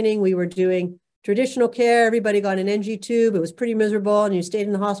my training, we were doing traditional care, everybody got an NG tube, it was pretty miserable, and you stayed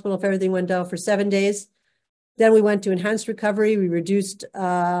in the hospital if everything went down for 7 days. Then we went to enhanced recovery. We reduced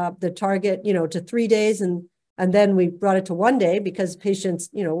the target, to 3 days, and then we brought it to 1 day because patients,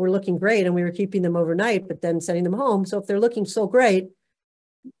 were looking great, and we were keeping them overnight, but then sending them home. So if they're looking so great,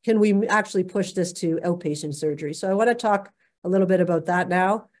 can we actually push this to outpatient surgery? So I want to talk a little bit about that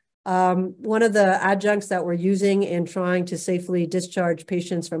now. One of the adjuncts that we're using in trying to safely discharge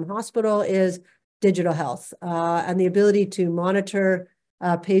patients from hospital is digital health, and the ability to monitor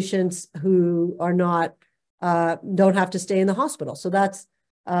patients who are not don't have to stay in the hospital. So that's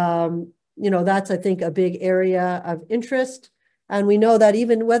I think a big area of interest. And we know that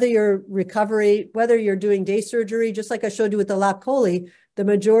even whether you're whether you're doing day surgery, just like I showed you with the lap chole, the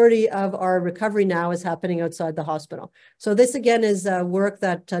majority of our recovery now is happening outside the hospital. So this again is work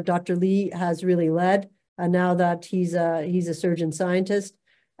that Dr. Lee has really led, now that he's a surgeon scientist,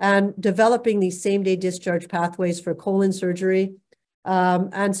 and developing these same-day discharge pathways for colon surgery,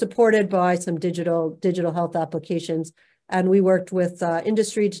 and supported by some digital health applications. And we worked with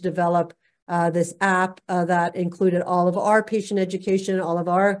industry to develop this app that included all of our patient education, all of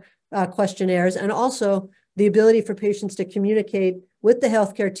our questionnaires, and also the ability for patients to communicate with the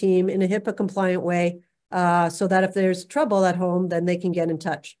healthcare team in a HIPAA-compliant way, so that if there's trouble at home, then they can get in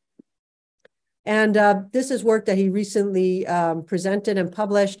touch. And this is work that he recently presented and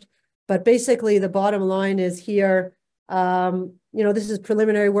published. But basically, the bottom line is here, this is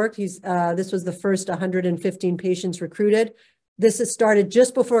preliminary work. This was the first 115 patients recruited. This has started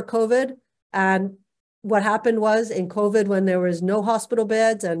just before COVID. And what happened was in COVID, when there was no hospital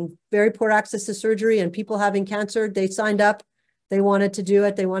beds and very poor access to surgery and people having cancer, they signed up. They wanted to do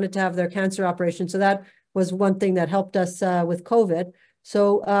it. They wanted to have their cancer operation. So that was one thing that helped us with COVID.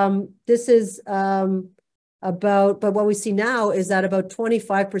 So this is but what we see now is that about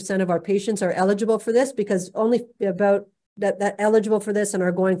 25% of our patients are eligible for this, because only about that eligible for this and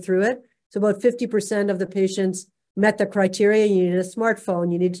are going through it. So about 50% of the patients met the criteria. You needed a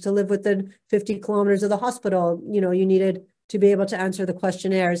smartphone. You needed to live within 50 kilometers of the hospital. You needed to be able to answer the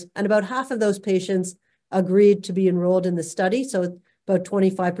questionnaires. And about half of those patients agreed to be enrolled in the study. So about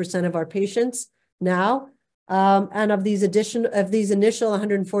 25% of our patients now. And of these initial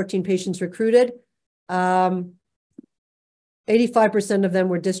 114 patients recruited, 85% of them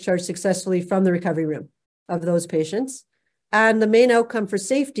were discharged successfully from the recovery room of those patients. And the main outcome for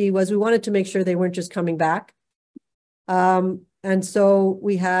safety was we wanted to make sure they weren't just coming back. And so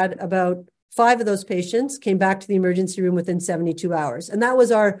we had about 5 of those patients came back to the emergency room within 72 hours. And that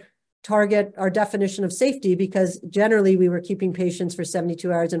was our target, our definition of safety, because generally we were keeping patients for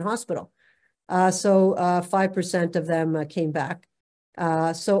 72 hours in hospital. So 5% of them came back.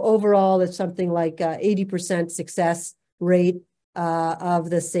 So overall, it's something like 80% success rate of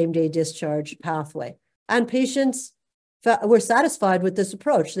the same-day discharge pathway. And patients were satisfied with this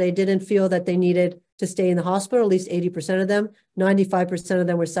approach. They didn't feel that they needed to stay in the hospital, at least 80% of them. 95% of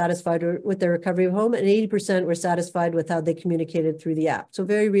them were satisfied with their recovery at home, and 80% were satisfied with how they communicated through the app. So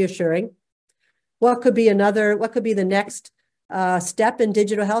very reassuring. What could be the next step in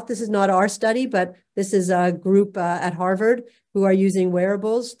digital health? This is not our study, but this is a group at Harvard who are using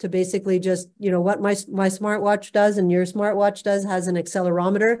wearables to basically just, what my smartwatch does and your smartwatch does, has an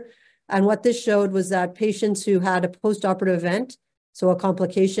accelerometer. And what this showed was that patients who had a post-operative event, so a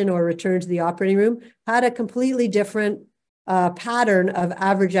complication or a return to the operating room, had a completely different pattern of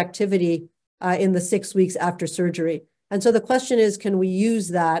average activity in the 6 weeks after surgery. And so the question is, can we use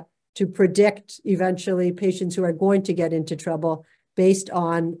that to predict eventually patients who are going to get into trouble based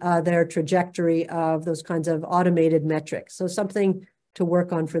on their trajectory of those kinds of automated metrics? So something to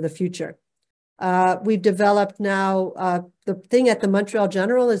work on for the future. We've developed now, the thing at the Montreal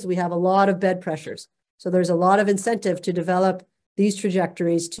General is we have a lot of bed pressures. So there's a lot of incentive to develop these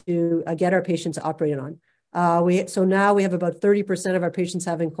trajectories to get our patients operated on. So now we have about 30% of our patients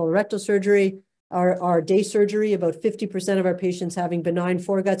having colorectal surgery, are day surgery, about 50% of our patients having benign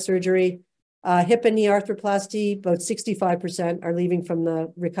foregut surgery. Hip and knee arthroplasty, about 65% are leaving from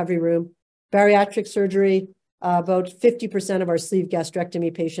the recovery room. Bariatric surgery, about 50% of our sleeve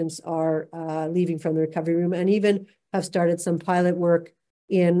gastrectomy patients are leaving from the recovery room, and even have started some pilot work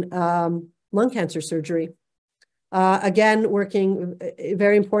in lung cancer surgery. Again, working,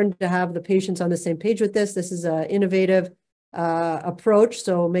 very important to have the patients on the same page with this. This is an innovative approach,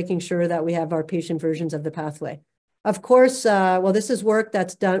 so making sure that we have our patient versions of the pathway. Of course, well, this is work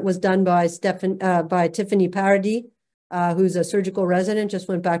was done by Tiffany Paradis, who's a surgical resident, just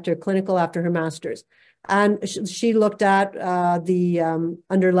went back to her clinical after her master's. And she looked at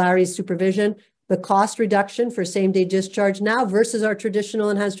under Larry's supervision, the cost reduction for same-day discharge now versus our traditional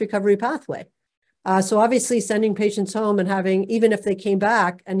enhanced recovery pathway. So obviously sending patients home and having, even if they came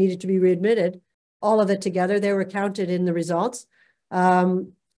back and needed to be readmitted, all of it together, they were counted in the results.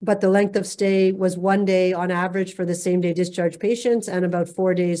 But the length of stay was 1 day on average for the same-day discharge patients and about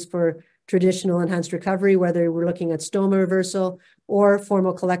 4 days for traditional enhanced recovery, whether we're looking at stoma reversal or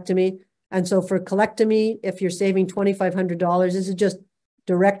formal colectomy. And so for colectomy, if you're saving $2,500, this is just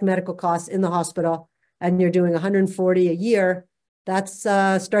direct medical costs in the hospital, and you're doing $140 a year, that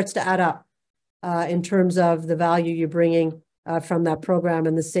starts to add up in terms of the value you're bringing from that program,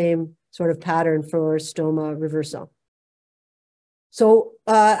 and the same sort of pattern for stoma reversal. So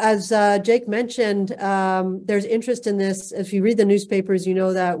as Jake mentioned, there's interest in this. If you read the newspapers, you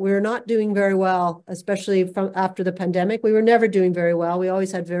know that we're not doing very well, especially from after the pandemic. We were never doing very well. We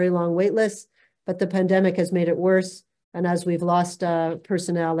always had very long wait lists, but the pandemic has made it worse. And as we've lost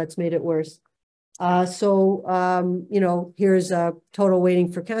personnel, that's made it worse. You know, here's a total waiting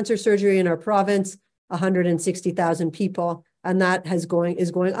for cancer surgery in our province, 160,000 people, and that is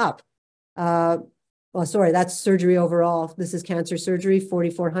going up. Well, sorry, that's surgery overall. This is cancer surgery,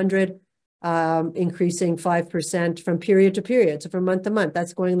 4,400, increasing 5% from period to period. So from month to month,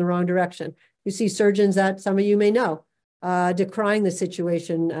 that's going in the wrong direction. You see surgeons that some of you may know, decrying the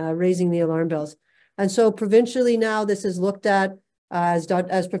situation, raising the alarm bells. And so provincially now, this is looked at, as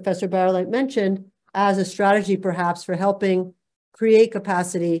Professor Barlight mentioned, as a strategy perhaps for helping create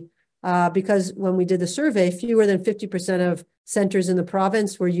capacity, because when we did the survey, fewer than 50% of centers in the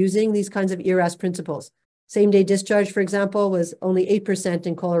province were using these kinds of ERAS principles. Same-day discharge, for example, was only 8%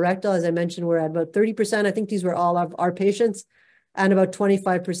 in colorectal. As I mentioned, we're at about 30%. I think these were all of our patients, and about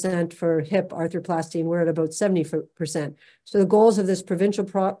 25% for hip arthroplasty, and we're at about 70%. So the goals of this provincial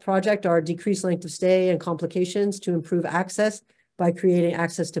project are decreased length of stay and complications to improve access by creating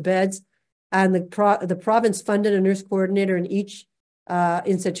access to beds. And the province funded a nurse coordinator in each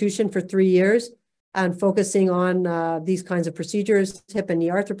institution for 3 years, and focusing on these kinds of procedures: hip and knee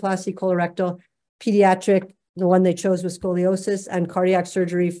arthroplasty, colorectal, pediatric, the one they chose was scoliosis, and cardiac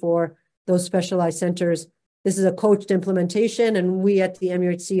surgery for those specialized centers. This is a coached implementation, and we at the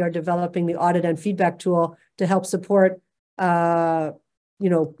MUHC are developing the audit and feedback tool to help support you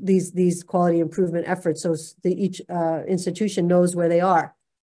know, these quality improvement efforts, so each institution knows where they are.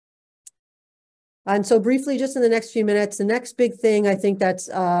 And so briefly, just in the next few minutes, the next big thing I think that's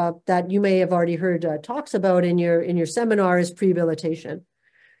that you may have already heard talks about in your seminar is prehabilitation.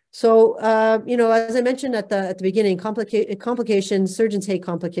 So you know, as I mentioned at the beginning, complications, surgeons hate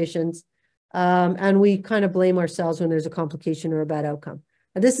complications, and we kind of blame ourselves when there's a complication or a bad outcome.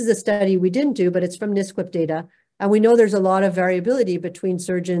 And this is a study we didn't do, but it's from NISQIP data, and we know there's a lot of variability between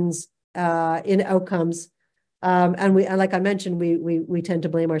surgeons in outcomes, and like I mentioned, we tend to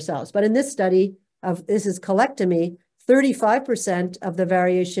blame ourselves. But in this study, this is colectomy, 35% of the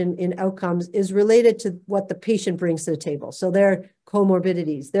variation in outcomes is related to what the patient brings to the table. So their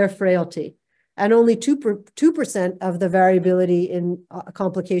comorbidities, their frailty, and only 2% of the variability in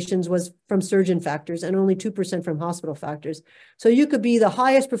complications was from surgeon factors, and only 2% from hospital factors. So you could be the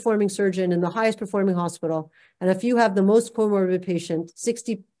highest performing surgeon in the highest performing hospital, and if you have the most comorbid patient,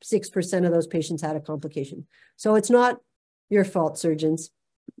 66% of those patients had a complication. So it's not your fault, surgeons.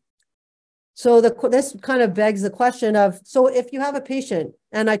 So this kind of begs the question of, so if you have a patient,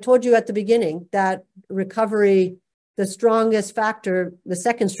 and I told you at the beginning that recovery, the strongest factor, the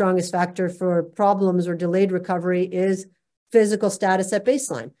second strongest factor for problems or delayed recovery is physical status at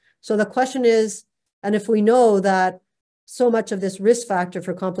baseline. So the question is, and if we know that so much of this risk factor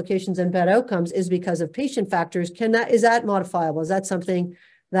for complications and bad outcomes is because of patient factors, is that modifiable? Is that something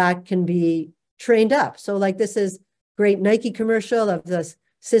that can be trained up? So like this is great Nike commercial of this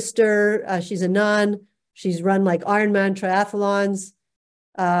sister, she's a nun, she's run like Ironman triathlons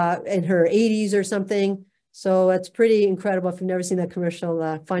in her 80s or something. So it's pretty incredible. If you've never seen that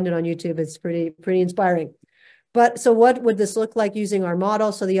commercial, find it on YouTube. It's pretty inspiring. But so what would this look like using our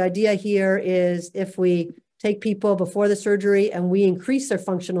model? So the idea here is if we take people before the surgery and we increase their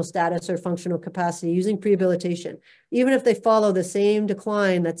functional status or functional capacity using prehabilitation, even if they follow the same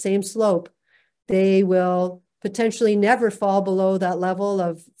decline, that same slope, they will potentially never fall below that level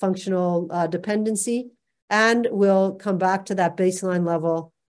of functional dependency and will come back to that baseline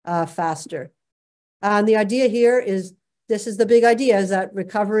level faster. And the idea here is, this is the big idea, is that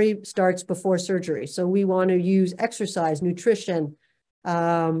recovery starts before surgery. So we want to use exercise, nutrition,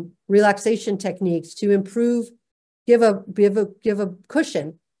 relaxation techniques to improve, give a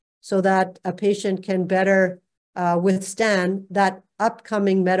cushion so that a patient can better withstand that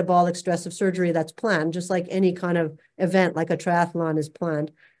upcoming metabolic stress of surgery that's planned, just like any kind of event, like a triathlon is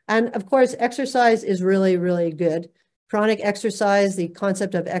planned. And of course, exercise is really, really good. Chronic exercise, the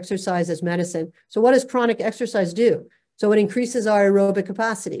concept of exercise as medicine. So what does chronic exercise do? So it increases our aerobic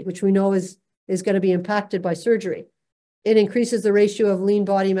capacity, which we know is going to be impacted by surgery. It increases the ratio of lean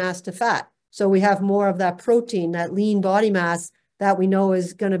body mass to fat. So we have more of that protein, that lean body mass that we know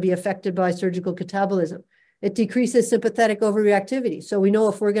is going to be affected by surgical catabolism. It decreases sympathetic overreactivity. So we know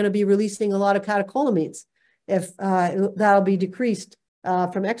if we're going to be releasing a lot of catecholamines, if that'll be decreased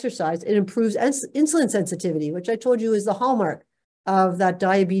from exercise. It improves insulin sensitivity, which I told you is the hallmark of that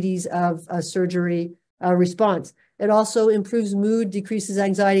diabetes of surgery response. It also improves mood, decreases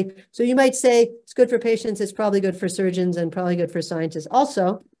anxiety. So you might say it's good for patients, it's probably good for surgeons and probably good for scientists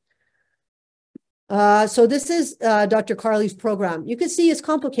also. So this is Dr. Carley's program. You can see it's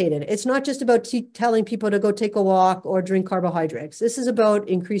complicated. It's not just about telling people to go take a walk or drink carbohydrates. This is about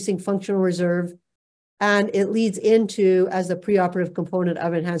increasing functional reserve, and it leads into, as the preoperative component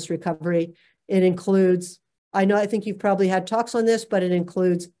of enhanced recovery, it includes, I think you've probably had talks on this, but it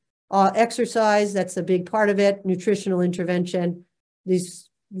includes exercise, that's a big part of it, nutritional intervention, these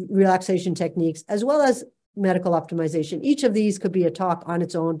relaxation techniques, as well as medical optimization. Each of these could be a talk on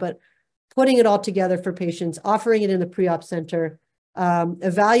its own, but putting it all together for patients, offering it in the pre-op center,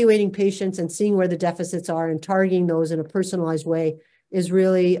 evaluating patients and seeing where the deficits are and targeting those in a personalized way is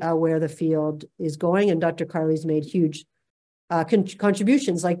really where the field is going. And Dr. Carley's made huge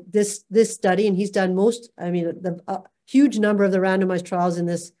contributions like this study, and he's done the huge number of the randomized trials in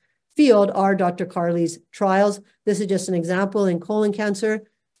this field are Dr. Carley's trials. This is just an example in colon cancer,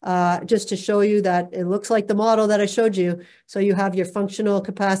 just to show you that it looks like the model that I showed you. So you have your functional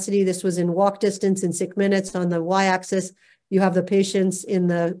capacity. This was in walk distance in 6 minutes on the y-axis. You have the patients in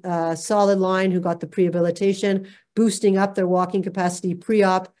the solid line who got the prehabilitation, boosting up their walking capacity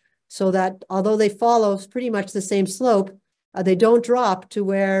pre-op, so that although they follow pretty much the same slope, they don't drop to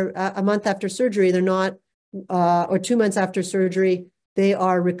where a month after surgery, they're not, or 2 months after surgery, they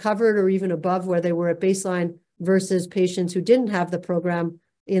are recovered or even above where they were at baseline, versus patients who didn't have the program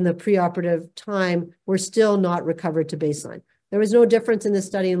in the preoperative time were still not recovered to baseline. There was no difference in this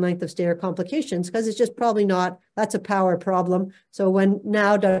study in length of stay or complications because it's just probably not, that's a power problem. So when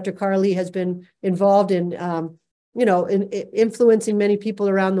now Dr. Carley has been involved in, in influencing many people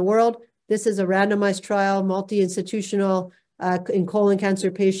around the world, this is a randomized trial, multi-institutional in colon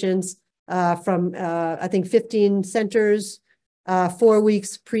cancer patients from, I think, 15 centers, 4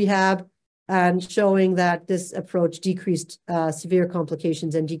 weeks prehab, and showing that this approach decreased severe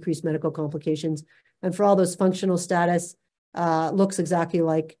complications and decreased medical complications. And for all those functional status, looks exactly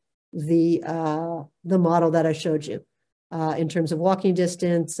like the model that I showed you in terms of walking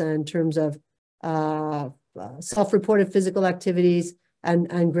distance and in terms of self-reported physical activities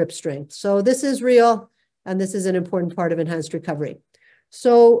and grip strength. So this is real, and this is an important part of enhanced recovery.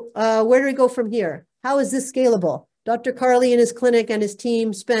 So where do we go from here? How is this scalable? Dr. Carley and his clinic and his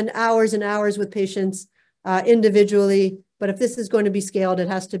team spend hours and hours with patients individually, but if this is going to be scaled, it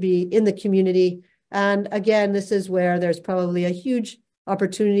has to be in the community. And again, this is where there's probably a huge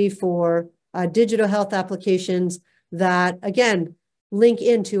opportunity for digital health applications that, again, link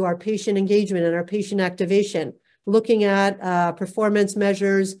into our patient engagement and our patient activation, looking at performance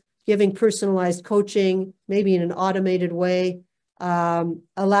measures, giving personalized coaching, maybe in an automated way,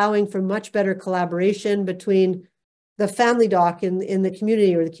 allowing for much better collaboration between the family doc in the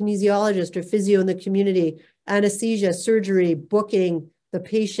community, or the kinesiologist or physio in the community, anesthesia, surgery, booking the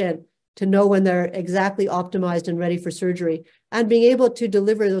patient to know when they're exactly optimized and ready for surgery, and being able to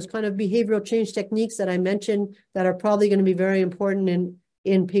deliver those kind of behavioral change techniques that I mentioned that are probably going to be very important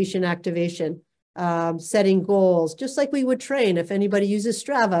in patient activation, setting goals, just like we would train. If anybody uses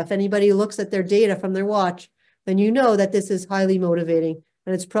Strava, if anybody looks at their data from their watch, then you know that this is highly motivating,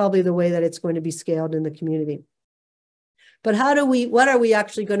 and it's probably the way that it's going to be scaled in the community. But what are we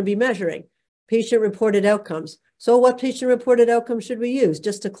actually going to be measuring? Patient-reported outcomes. So what patient-reported outcomes should we use?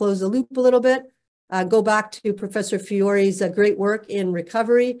 Just to close the loop a little bit, go back to Professor Fiore's great work in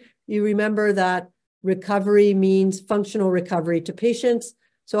recovery. You remember that recovery means functional recovery to patients.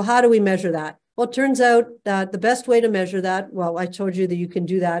 So how do we measure that? Well, it turns out that the best way to measure that, well, I told you that you can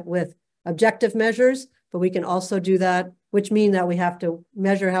do that with objective measures, but we can also do that, which mean that we have to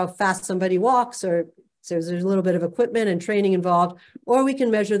measure how fast somebody walks, or so there's a little bit of equipment and training involved, or we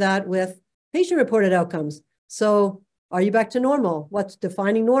can measure that with patient-reported outcomes. So are you back to normal? What's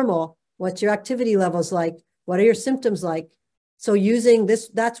defining normal? What's your activity levels like? What are your symptoms like? So using this,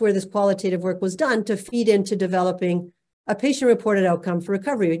 that's where this qualitative work was done to feed into developing a patient-reported outcome for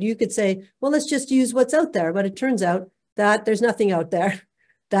recovery. You could say, well, let's just use what's out there, but it turns out that there's nothing out there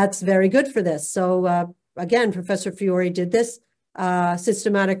that's very good for this. So again, Professor Fiore did this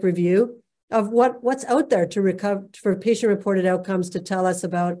systematic review of what's out there to recover for patient-reported outcomes to tell us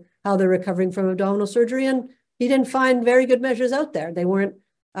about how they're recovering from abdominal surgery, and he didn't find very good measures out there. They weren't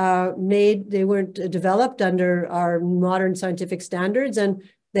they weren't developed under our modern scientific standards, and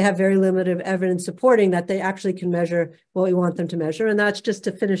they have very limited evidence supporting that they actually can measure what we want them to measure. And that's just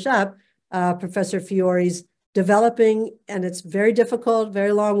to finish up, Professor Fiore's developing, and it's very difficult,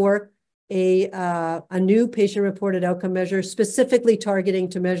 very long work, a new patient-reported outcome measure specifically targeting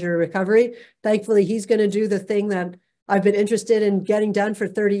to measure recovery. Thankfully, he's going to do the thing that I've been interested in getting done for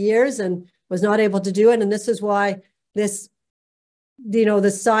 30 years and was not able to do it. And this is why this, you know,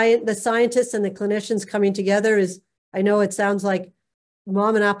 the scientists and the clinicians coming together is, I know it sounds like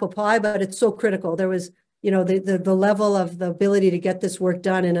mom and apple pie, but it's so critical. There was, you know, the level of the ability to get this work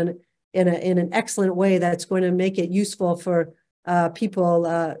done in an excellent way that's going to make it useful for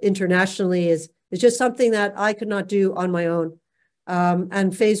people internationally is just something that I could not do on my own.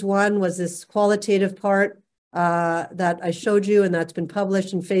 And phase one was this qualitative part that I showed you, and that's been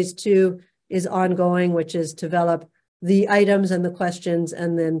published. And phase two is ongoing, which is develop the items and the questions.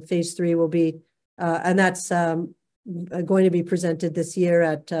 And then phase three will be, and that's going to be presented this year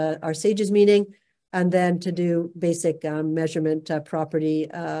at our SAGES meeting, and then to do basic measurement property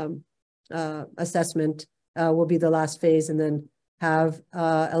assessment will be the last phase, and then have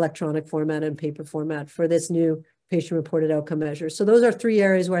electronic format and paper format for this new patient-reported outcome measure. So those are three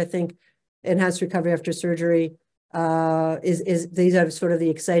areas where I think enhanced recovery after surgery these are sort of the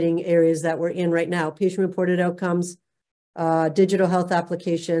exciting areas that we're in right now: patient-reported outcomes, digital health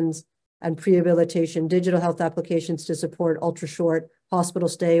applications, and prehabilitation, digital health applications to support ultra-short hospital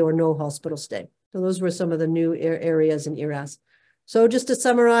stay or no hospital stay. So those were some of the new areas in ERAS. So just to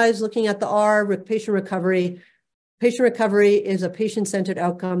summarize, looking at the R, patient recovery is a patient-centered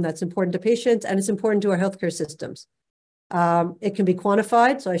outcome that's important to patients, and it's important to our healthcare systems. It can be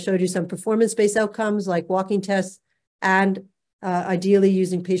quantified. So I showed you some performance-based outcomes like walking tests, and ideally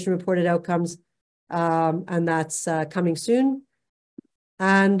using patient-reported outcomes, and that's coming soon.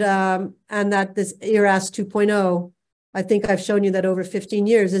 And that this ERAS 2.0, I think I've shown you that over 15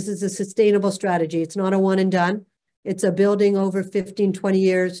 years, this is a sustainable strategy. It's not a one and done. It's a building over 15, 20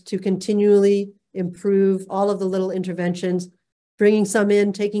 years to continually improve all of the little interventions, bringing some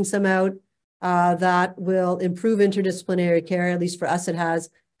in, taking some out, that will improve interdisciplinary care. At least for us, it has.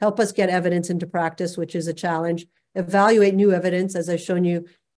 Help us get evidence into practice, which is a challenge. Evaluate new evidence, as I've shown you,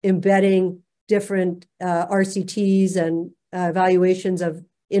 embedding different RCTs and evaluations of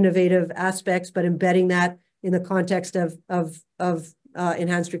innovative aspects, but embedding that in the context of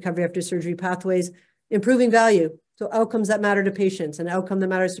enhanced recovery after surgery pathways, improving value. So outcomes that matter to patients, an outcome that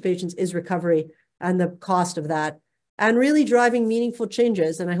matters to patients is recovery and the cost of that, and really driving meaningful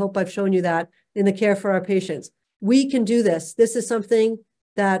changes. And I hope I've shown you that in the care for our patients. We can do this. This is something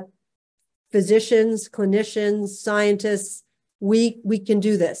that physicians, clinicians, scientists, we can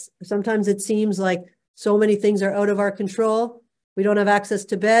do this. Sometimes it seems like so many things are out of our control. We don't have access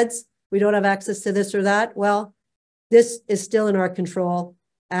to beds. We don't have access to this or that. Well, this is still in our control.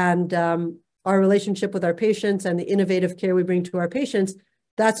 And our relationship with our patients and the innovative care we bring to our patients,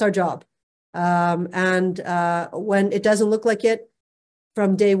 that's our job. And when it doesn't look like it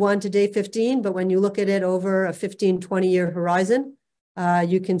from day 1 to day 15, but when you look at it over a 15, 20-year horizon,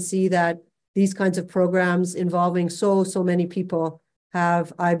 you can see that these kinds of programs involving so many people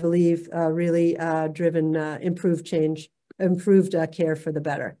have, I believe, really driven improved change, improved care for the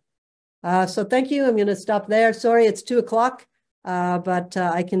better. So thank you. I'm going to stop there. Sorry, it's 2 o'clock, but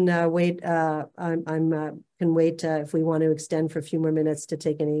I can wait. Can wait if we want to extend for a few more minutes to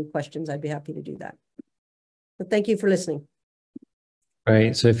take any questions. I'd be happy to do that. But thank you for listening.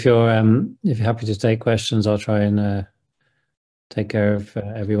 Great. So if you're happy to take questions, I'll try and take care of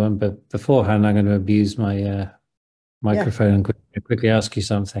everyone. But beforehand, I'm going to abuse my microphone and quickly ask you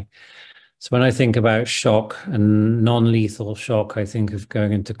something. So when I think about shock and non-lethal shock, I think of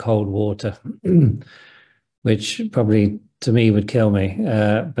going into cold water, which probably to me would kill me.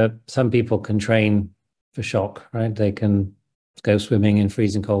 But some people can train for shock, right? They can go swimming in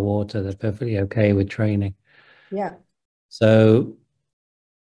freezing cold water. They're perfectly okay with training. Yeah. So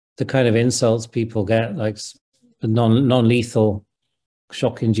the kind of insults people get, like the non-lethal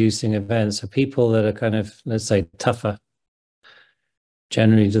shock-inducing events, are people that are kind of, let's say, tougher.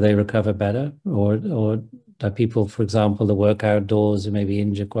 Generally, do they recover better? Or are people, for example, that work outdoors and maybe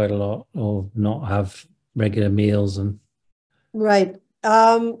injure quite a lot or not have regular meals? And Right.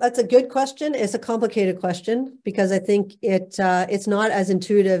 That's a good question. It's a complicated question because I think it's not as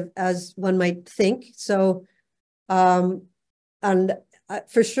intuitive as one might think. So, and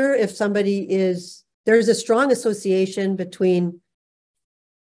for sure, if somebody there's a strong association between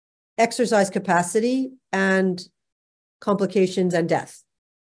exercise capacity and complications and death.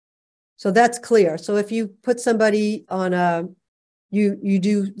 So that's clear. So if you put somebody on you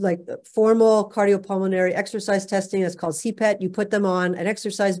do like formal cardiopulmonary exercise testing, that's called CPET. You put them on an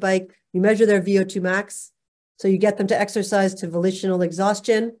exercise bike, you measure their VO2 max. So you get them to exercise to volitional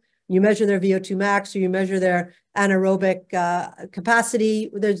exhaustion. You measure their VO2 max, or you measure their anaerobic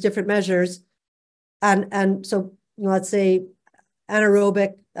capacity. There's different measures. And so let's say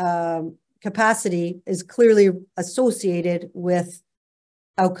anaerobic capacity is clearly associated with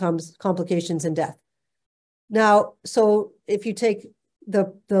outcomes, complications, and death. Now, so if you take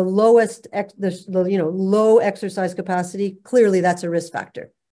the lowest, low exercise capacity, clearly that's a risk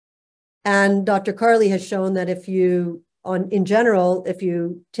factor. And Dr. Carley has shown that in general, if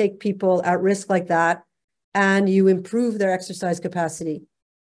you take people at risk like that and you improve their exercise capacity,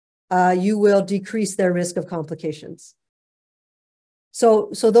 you will decrease their risk of complications. So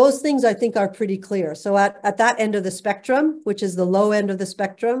those things I think are pretty clear. So at that end of the spectrum, which is the low end of the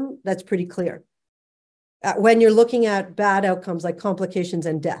spectrum, that's pretty clear. When you're looking at bad outcomes like complications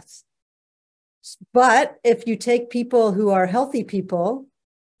and deaths. But if you take people who are healthy people,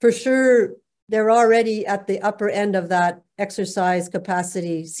 for sure, they're already at the upper end of that exercise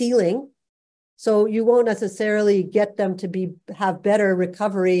capacity ceiling. So you won't necessarily get them to have better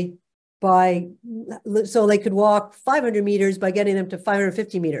recovery so they could walk 500 meters by getting them to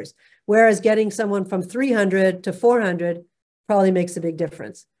 550 meters, whereas getting someone from 300 to 400 probably makes a big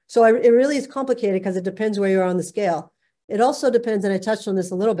difference. So it really is complicated because it depends where you are on the scale. It also depends, and I touched on this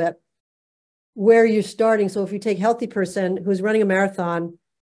a little bit, where you're starting. So if you take a healthy person who's running a marathon,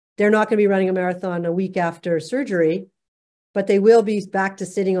 they're not going to be running a marathon a week after surgery, but they will be back to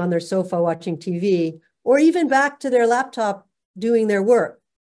sitting on their sofa watching TV, or even back to their laptop doing their work.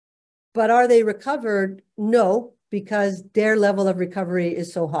 But are they recovered? No, because their level of recovery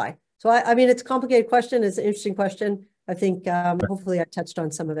is so high. So I mean, it's a complicated question. It's an interesting question. I think hopefully I touched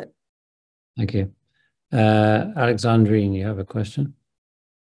on some of it. Thank you. Alexandrine, you have a question?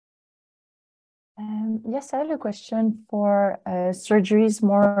 Yes, I have a question for surgeries,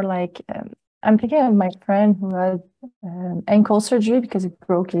 more like I'm thinking of my friend who had ankle surgery because he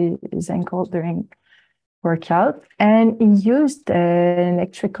broke his ankle during workout, and he used an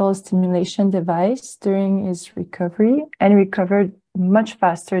electrical stimulation device during his recovery and recovered much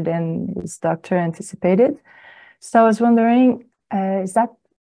faster than his doctor anticipated. So I was wondering, is that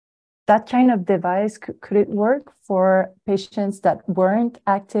kind of device, could it work for patients that weren't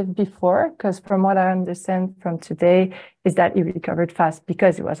active before? Because from what I understand from today is that he recovered fast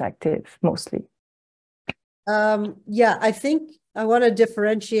because he was active mostly. Yeah, I think I want to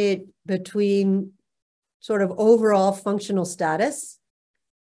differentiate between sort of overall functional status,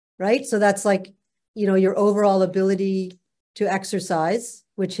 right? So that's like, your overall ability to exercise,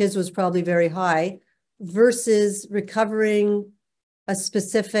 which his was probably very high, versus recovering a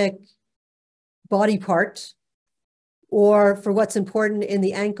specific body part, or for what's important in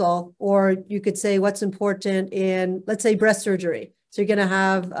the ankle, or you could say what's important in, let's say, breast surgery. So you're going to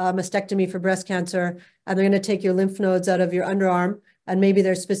have a mastectomy for breast cancer, and they're going to take your lymph nodes out of your underarm. And maybe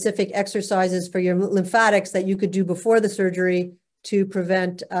there's specific exercises for your lymphatics that you could do before the surgery to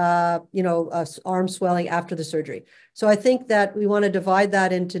prevent, arm swelling after the surgery. So I think that we want to divide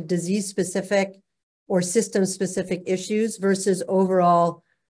that into disease-specific or system-specific issues versus overall,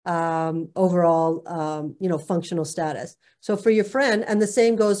 functional status. So for your friend, and the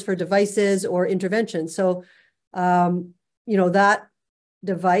same goes for devices or interventions. So, that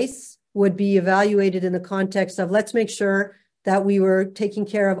device would be evaluated in the context of, let's make sure that we were taking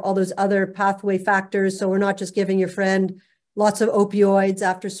care of all those other pathway factors. So we're not just giving your friend lots of opioids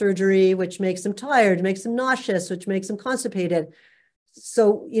after surgery, which makes them tired, makes them nauseous, which makes them constipated.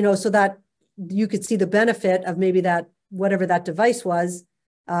 So, so that you could see the benefit of maybe that, whatever that device was,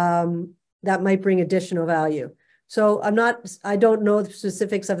 that might bring additional value. So I don't know the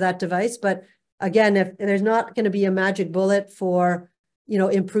specifics of that device, but again, if there's not going to be a magic bullet for,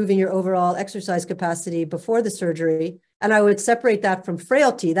 improving your overall exercise capacity before the surgery, and I would separate that from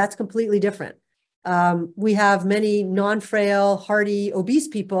frailty, that's completely different. We have many non-frail, hardy, obese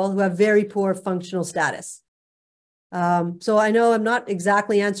people who have very poor functional status. So I know I'm not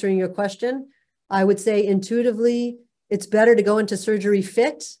exactly answering your question. I would say intuitively, it's better to go into surgery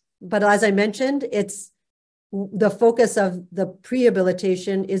fit. But as I mentioned, it's the focus of the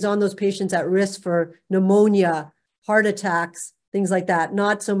prehabilitation is on those patients at risk for pneumonia, heart attacks, things like that.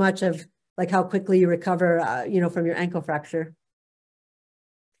 Not so much of like how quickly you recover, from your ankle fracture.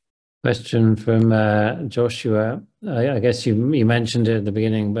 Question from Joshua. I guess you mentioned it at the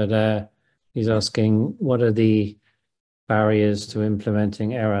beginning, but he's asking, what are the barriers to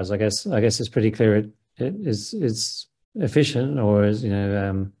implementing ERAS? I guess it's pretty clear it is efficient, or is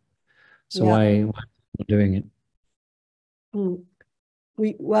so why are we doing it?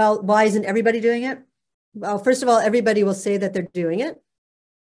 Why isn't everybody doing it? Well, first of all, everybody will say that they're doing it.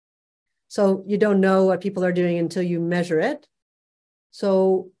 So you don't know what people are doing until you measure it.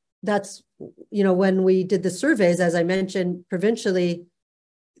 So that's, when we did the surveys, as I mentioned, provincially,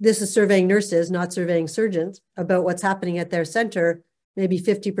 this is surveying nurses, not surveying surgeons, about what's happening at their center. Maybe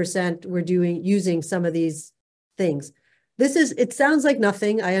 50% were using some of these things. It sounds like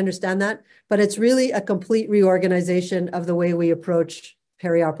nothing, I understand that, but it's really a complete reorganization of the way we approach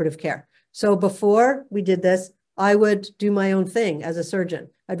perioperative care. So before we did this, I would do my own thing as a surgeon.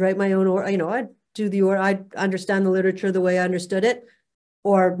 I'd write my own, I'd do the order, I'd understand the literature the way I understood it,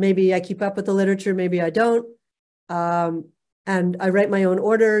 or maybe I keep up with the literature, maybe I don't. And I write my own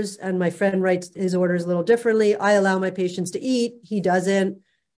orders, and my friend writes his orders a little differently. I allow my patients to eat, he doesn't.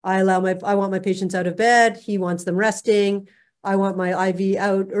 I want my patients out of bed, he wants them resting. I want my IV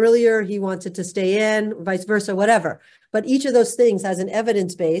out earlier, he wants it to stay in, vice versa, whatever. But each of those things has an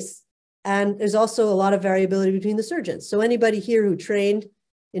evidence base, and there's also a lot of variability between the surgeons. So anybody here who trained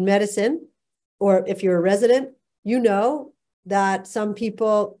in medicine, or if you're a resident, that some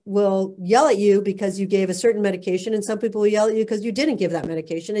people will yell at you because you gave a certain medication, and some people will yell at you because you didn't give that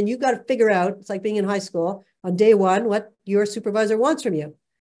medication. And you've got to figure out, it's like being in high school on day one, what your supervisor wants from you.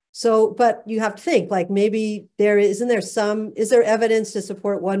 So, but you have to think, like, maybe is there evidence to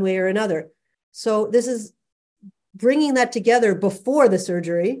support one way or another? So this is bringing that together before the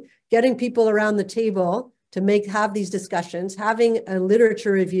surgery, getting people around the table to have these discussions, having a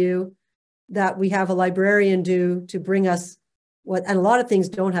literature review that we have a librarian do to bring us and a lot of things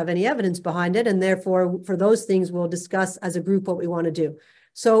don't have any evidence behind it. And therefore, for those things, we'll discuss as a group what we want to do.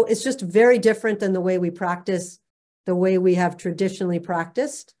 So it's just very different than the way we practice, the way we have traditionally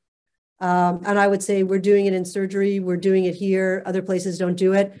practiced. And I would say we're doing it in surgery. We're doing it here. Other places don't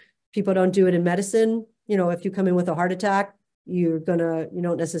do it. People don't do it in medicine. If you come in with a heart attack, you're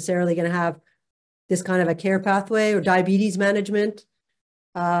not necessarily going to have this kind of a care pathway, or diabetes management.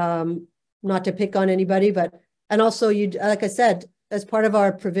 Not to pick on anybody, and also like I said, as part of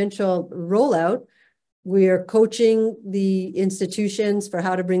our provincial rollout, we are coaching the institutions for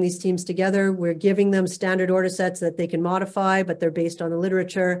how to bring these teams together. We're giving them standard order sets that they can modify, but they're based on the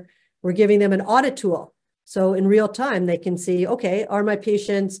literature. We're giving them an audit tool. So in real time, they can see, okay, are my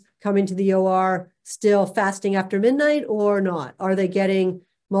patients coming to the OR still fasting after midnight or not? Are they getting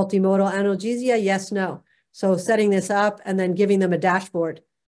multimodal analgesia? Yes, no. So setting this up and then giving them a dashboard,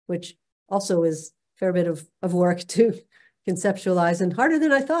 which also is a fair bit of work to conceptualize and harder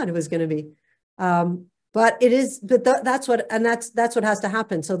than I thought it was going to be. But it is, that's what has to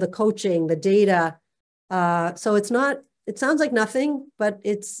happen. So the coaching, the data. So it sounds like nothing, but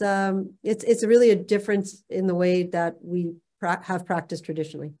it's really a difference in the way that we have practiced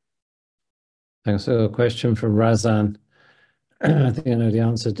traditionally. Thanks. So a question from Razan. I think I know the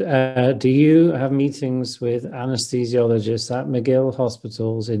answer. Do you have meetings with anesthesiologists at McGill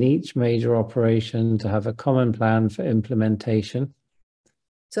hospitals in each major operation to have a common plan for implementation?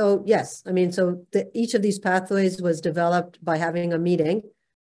 So yes, each of these pathways was developed by having a meeting,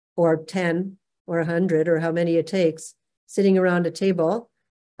 or 10 or 100 or how many it takes, sitting around a table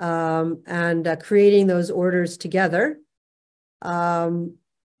and creating those orders together.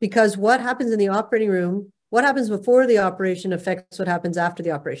 Because what happens in the operating room, what happens before the operation affects what happens after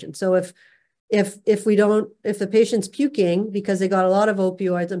the operation. So if the patient's puking because they got a lot of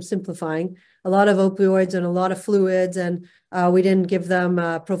opioids, I'm simplifying, a lot of opioids and a lot of fluids, and we didn't give them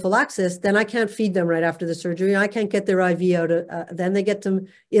prophylaxis, then I can't feed them right after the surgery. I can't get their IV out. Then they get some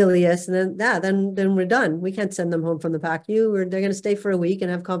ileus, and then we're done. We can't send them home from the PACU, or they're going to stay for a week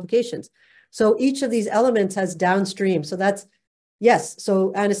and have complications. So each of these elements has downstream. So that's Yes,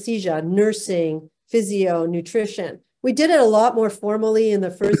 so anesthesia, nursing, physio, nutrition. We did it a lot more formally in the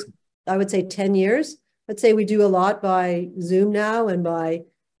first, I would say, 10 years. Let's say we do a lot by Zoom now and by,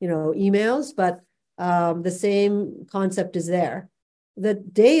 emails, but the same concept is there. The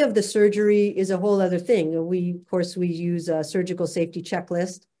day of the surgery is a whole other thing. Of course, we use a surgical safety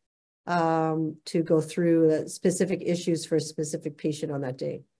checklist to go through specific issues for a specific patient on that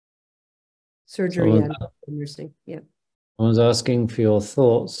day. Surgery and nursing, yeah. I was asking for your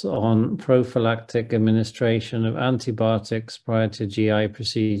thoughts on prophylactic administration of antibiotics prior to GI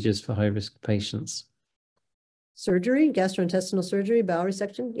procedures for high-risk patients. Surgery, gastrointestinal surgery, bowel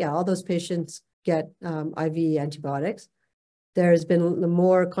resection. Yeah, all those patients get IV antibiotics. There's been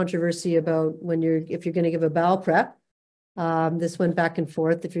more controversy about if you're going to give a bowel prep. This went back and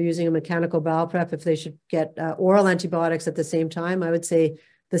forth. If you're using a mechanical bowel prep, if they should get oral antibiotics at the same time, I would say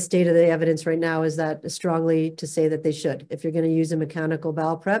the state of the evidence right now is that strongly to say that they should. If you're going to use a mechanical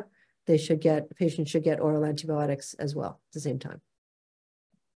bowel prep, patients should get oral antibiotics as well at the same time.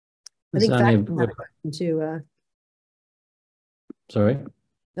 I think Faxon had a question too. Sorry?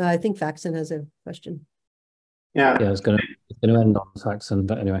 I think Faxon has a question. Yeah. Yeah, I was going to end on Faxon,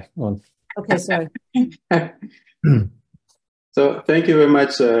 but anyway, go on. Okay, sorry. So thank you very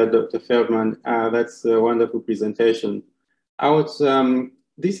much, Dr. Feldman. That's a wonderful presentation.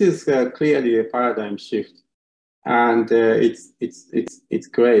 This is clearly a paradigm shift, and it's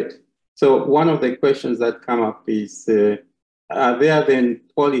great. So one of the questions that come up is, are there then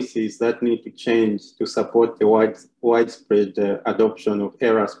policies that need to change to support the widespread adoption of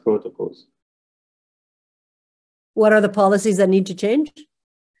ERAS protocols? What are the policies that need to change?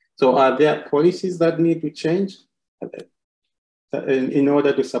 So are there policies that need to change in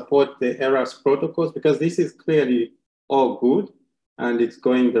order to support the ERAS protocols? Because this is clearly all good and it's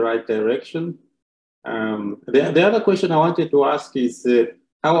going the right direction. The other question I wanted to ask is,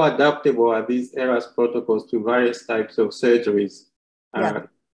 how adaptable are these ERAS protocols to various types of surgeries?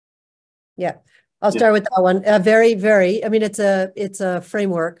 Yeah. I'll start with that one. Very, very. I mean, it's a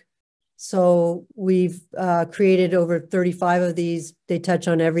framework. So we've created over 35 of these. They touch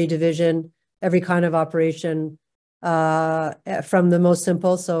on every division, every kind of operation, from the most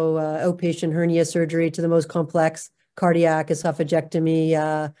simple, so outpatient hernia surgery, to the most complex, cardiac, esophagectomy,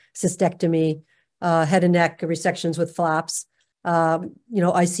 cystectomy, head and neck resections with flaps,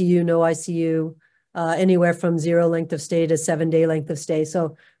 ICU, no ICU, anywhere from 0 length of stay to 7-day length of stay.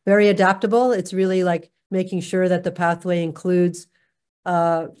 So very adaptable. It's really like making sure that the pathway includes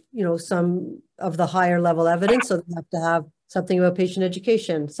some of the higher level evidence. So they have to have something about patient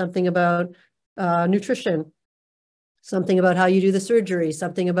education, something about nutrition, something about how you do the surgery,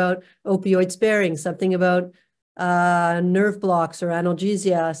 something about opioid sparing, something about nerve blocks or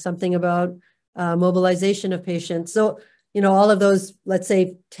analgesia, something about mobilization of patients. So, all of those, let's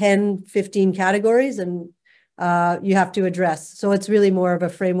say 10, 15 categories, and you have to address. So it's really more of a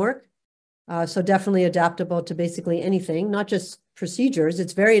framework. So definitely adaptable to basically anything, not just procedures.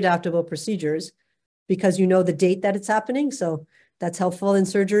 It's very adaptable procedures because you know the date that it's happening. So that's helpful in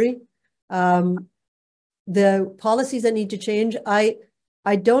surgery. The policies that need to change, I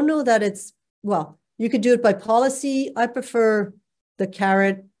don't know that it's, well, you could do it by policy. I prefer the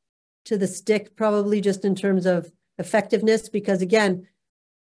carrot to the stick, probably, just in terms of effectiveness, because again,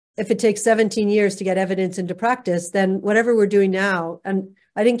 if it takes 17 years to get evidence into practice, then whatever we're doing now, and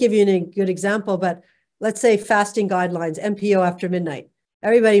I didn't give you any good example, but let's say fasting guidelines, MPO after midnight.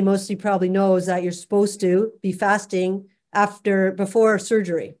 Everybody mostly probably knows that you're supposed to be fasting before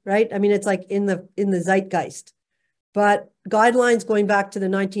surgery, right? I mean, it's like in the zeitgeist. But guidelines going back to the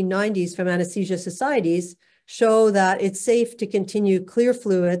 1990s from anesthesia societies show that it's safe to continue clear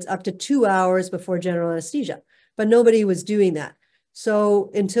fluids up to 2 hours before general anesthesia. But nobody was doing that. So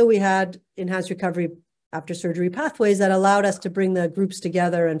until we had enhanced recovery after surgery pathways that allowed us to bring the groups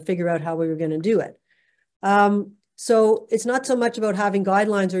together and figure out how we were going to do it. So it's not so much about having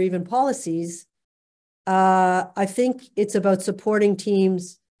guidelines or even policies. I think it's about supporting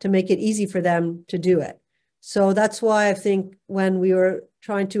teams to make it easy for them to do it. So that's why I think when we were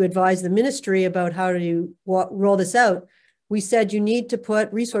trying to advise the ministry about how to roll this out, we said you need to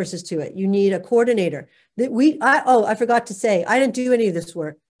put resources to it. You need a coordinator. I forgot to say, I didn't do any of this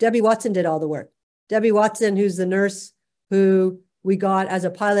work. Debbie Watson did all the work. Debbie Watson, who's the nurse who we got as a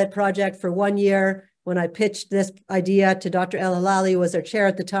pilot project for 1 year. When I pitched this idea to Dr. El Halali, was our chair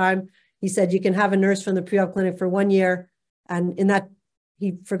at the time, he said, you can have a nurse from the pre-op clinic for 1 year. And in that,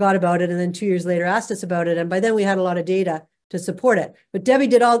 he forgot about it. And then 2 years later asked us about it. And by then we had a lot of data to support it. But Debbie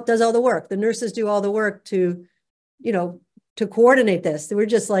does all the work. The nurses do all the work to coordinate this. We're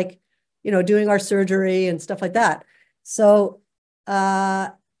just like, doing our surgery and stuff like that. So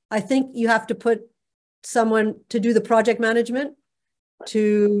I think you have to put someone to do the project management,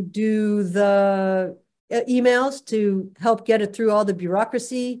 to do the emails, to help get it through all the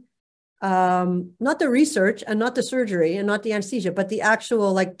bureaucracy, not the research and not the surgery and not the anesthesia, but the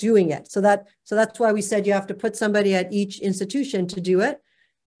actual like doing it. So that's why we said you have to put somebody at each institution to do it.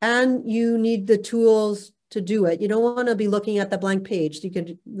 And you need the tools to do it. You don't want to be looking at the blank page. You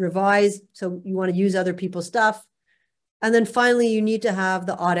can revise. So you want to use other people's stuff. And then finally, you need to have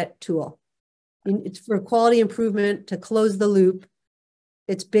the audit tool. It's for quality improvement, to close the loop.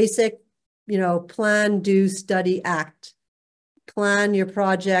 It's basic, plan, do, study, act. Plan your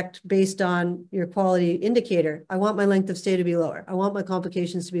project based on your quality indicator. I want my length of stay to be lower. I want my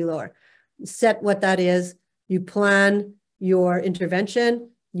complications to be lower. Set what that is. You plan your intervention,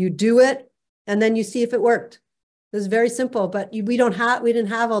 you do it, and then you see if it worked. It's very simple, but we didn't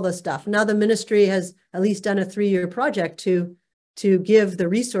have all this stuff. Now the ministry has at least done a 3-year project to give the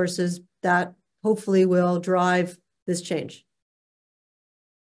resources that hopefully will drive this change.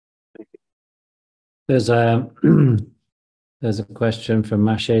 There's a question from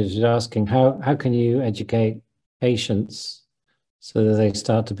Mashed asking, how can you educate patients so that they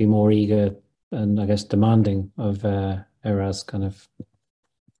start to be more eager and I guess demanding of ERAS kind of?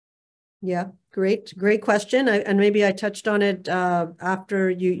 Yeah, great question. And maybe I touched on it after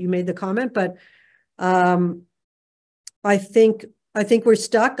you made the comment, but I think we're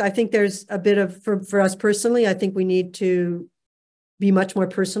stuck. I think there's a bit of, for us personally, I think we need to be much more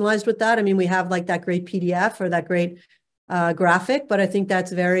personalized with that. I mean, we have like that great PDF or that great graphic, but I think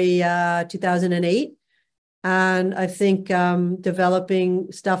that's very 2008. And I think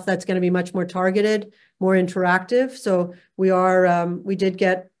developing stuff that's going to be much more targeted, more interactive. So we did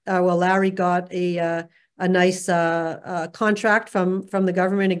get, Larry got a nice contract from the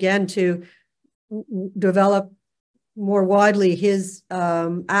government again to develop more widely his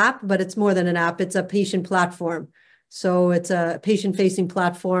app, but it's more than an app. It's a patient platform. So it's a patient-facing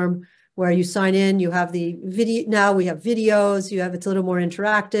platform where you sign in, you have the video. Now we have videos, it's a little more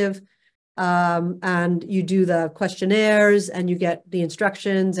interactive. And you do the questionnaires and you get the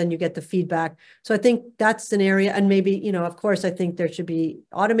instructions and you get the feedback. So I think that's an area, and maybe, of course, I think there should be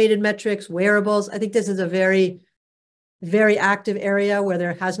automated metrics, wearables. I think this is a very, very active area where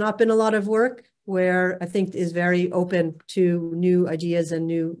there has not been a lot of work, where I think is very open to new ideas and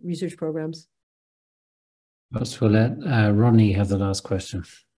new research programs. We'll let Ronnie have the last question.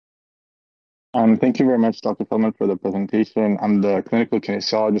 Thank you very much, Dr. Feldman, for the presentation. I'm the clinical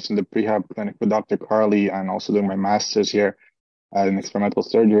kinesiologist in the prehab clinic with Dr. Carly, and also doing my master's here in experimental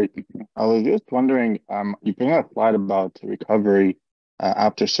surgery. I was just wondering, you bring up a slide about recovery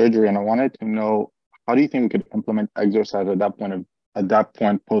after surgery, and I wanted to know, how do you think we could implement exercise at that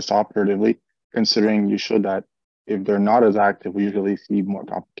point post-operatively, considering you showed that if they're not as active, we usually see more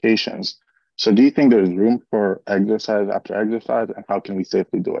complications. So do you think there's room for exercise after exercise, and how can we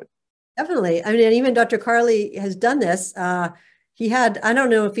safely do it? Definitely. I mean, and even Dr. Carly has done this. He had, I don't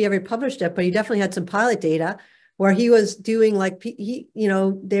know if he ever published it, but he definitely had some pilot data where he was doing like,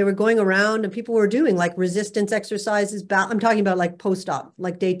 they were going around and people were doing like resistance exercises. I'm talking about like post-op,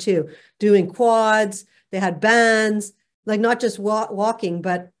 like day 2, doing quads. They had bands, like not just walking,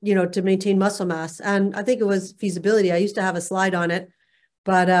 but, to maintain muscle mass. And I think it was feasibility. I used to have a slide on it,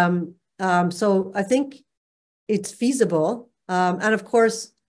 but so I think it's feasible. And of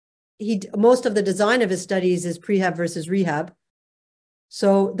course, most of the design of his studies is prehab versus rehab.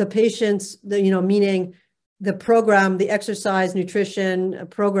 So the patients, meaning the program, the exercise nutrition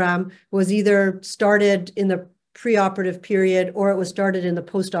program was either started in the preoperative period or it was started in the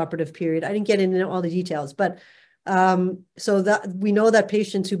postoperative period. I didn't get into all the details, but so that we know that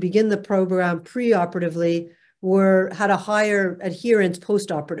patients who begin the program preoperatively had a higher adherence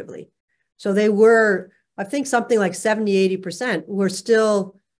postoperatively. So they were, I think something like 70, 80% were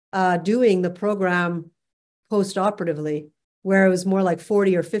still doing the program post-operatively, where it was more like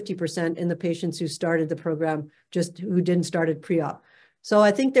 40 or 50% in the patients who started the program, just who didn't start it pre-op. So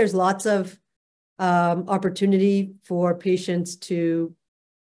I think there's lots of opportunity for patients to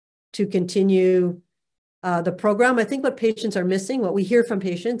continue the program. I think what patients are missing, what we hear from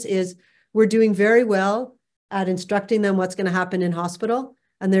patients is we're doing very well at instructing them what's going to happen in hospital,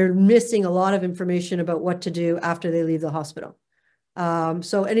 and they're missing a lot of information about what to do after they leave the hospital.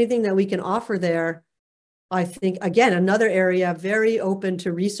 So anything that we can offer there, I think, again, another area very open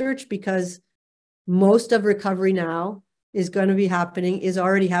to research, because most of recovery now is already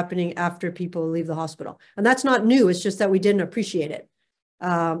happening after people leave the hospital. And that's not new. It's just that we didn't appreciate it.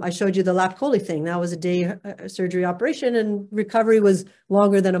 I showed you the lap chole thing. That was a day surgery operation, and recovery was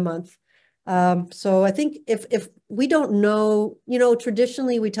longer than a month. So I think if we don't know, you know,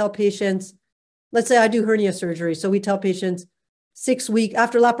 traditionally we tell patients, let's say I do hernia surgery. So we tell patients 6 weeks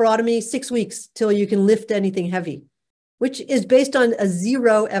after laparotomy, 6 weeks till you can lift anything heavy, which is based on a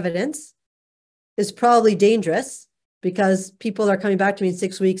zero evidence, is probably dangerous because people are coming back to me in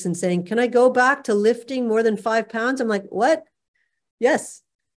 6 weeks and saying, can I go back to lifting more than 5 pounds? I'm like, what? Yes.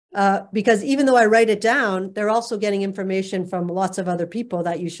 Because even though I write it down, they're also getting information from lots of other people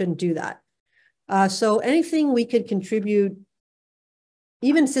that you shouldn't do that. So anything we could contribute,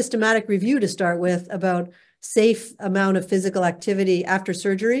 even systematic review to start with about safe amount of physical activity after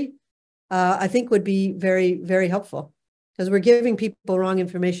surgery, I think would be very, very helpful because we're giving people wrong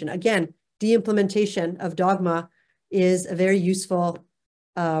information. Again, de-implementation of dogma is a very useful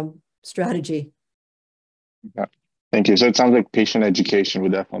strategy. Yeah. Thank you. So it sounds like patient education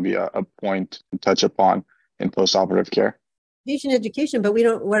would definitely be a point to touch upon in postoperative care. Patient education, but we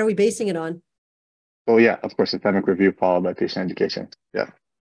don't, what are we basing it on? Oh yeah, of course, systemic review followed by patient education. Yeah.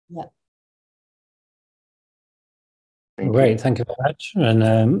 Yeah. Great, thank you very much.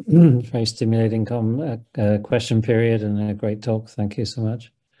 And very stimulating question period and a great talk. Thank you so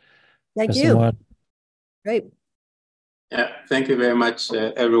much. Thank you. Great. Yeah, thank you very much,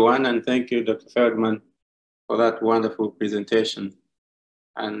 everyone. And thank you, Dr. Feldman, for that wonderful presentation.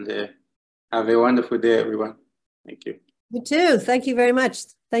 And have a wonderful day, everyone. Thank you. You too. Thank you very much.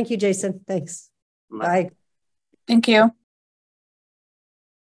 Thank you, Jason. Thanks. Bye. Thank you.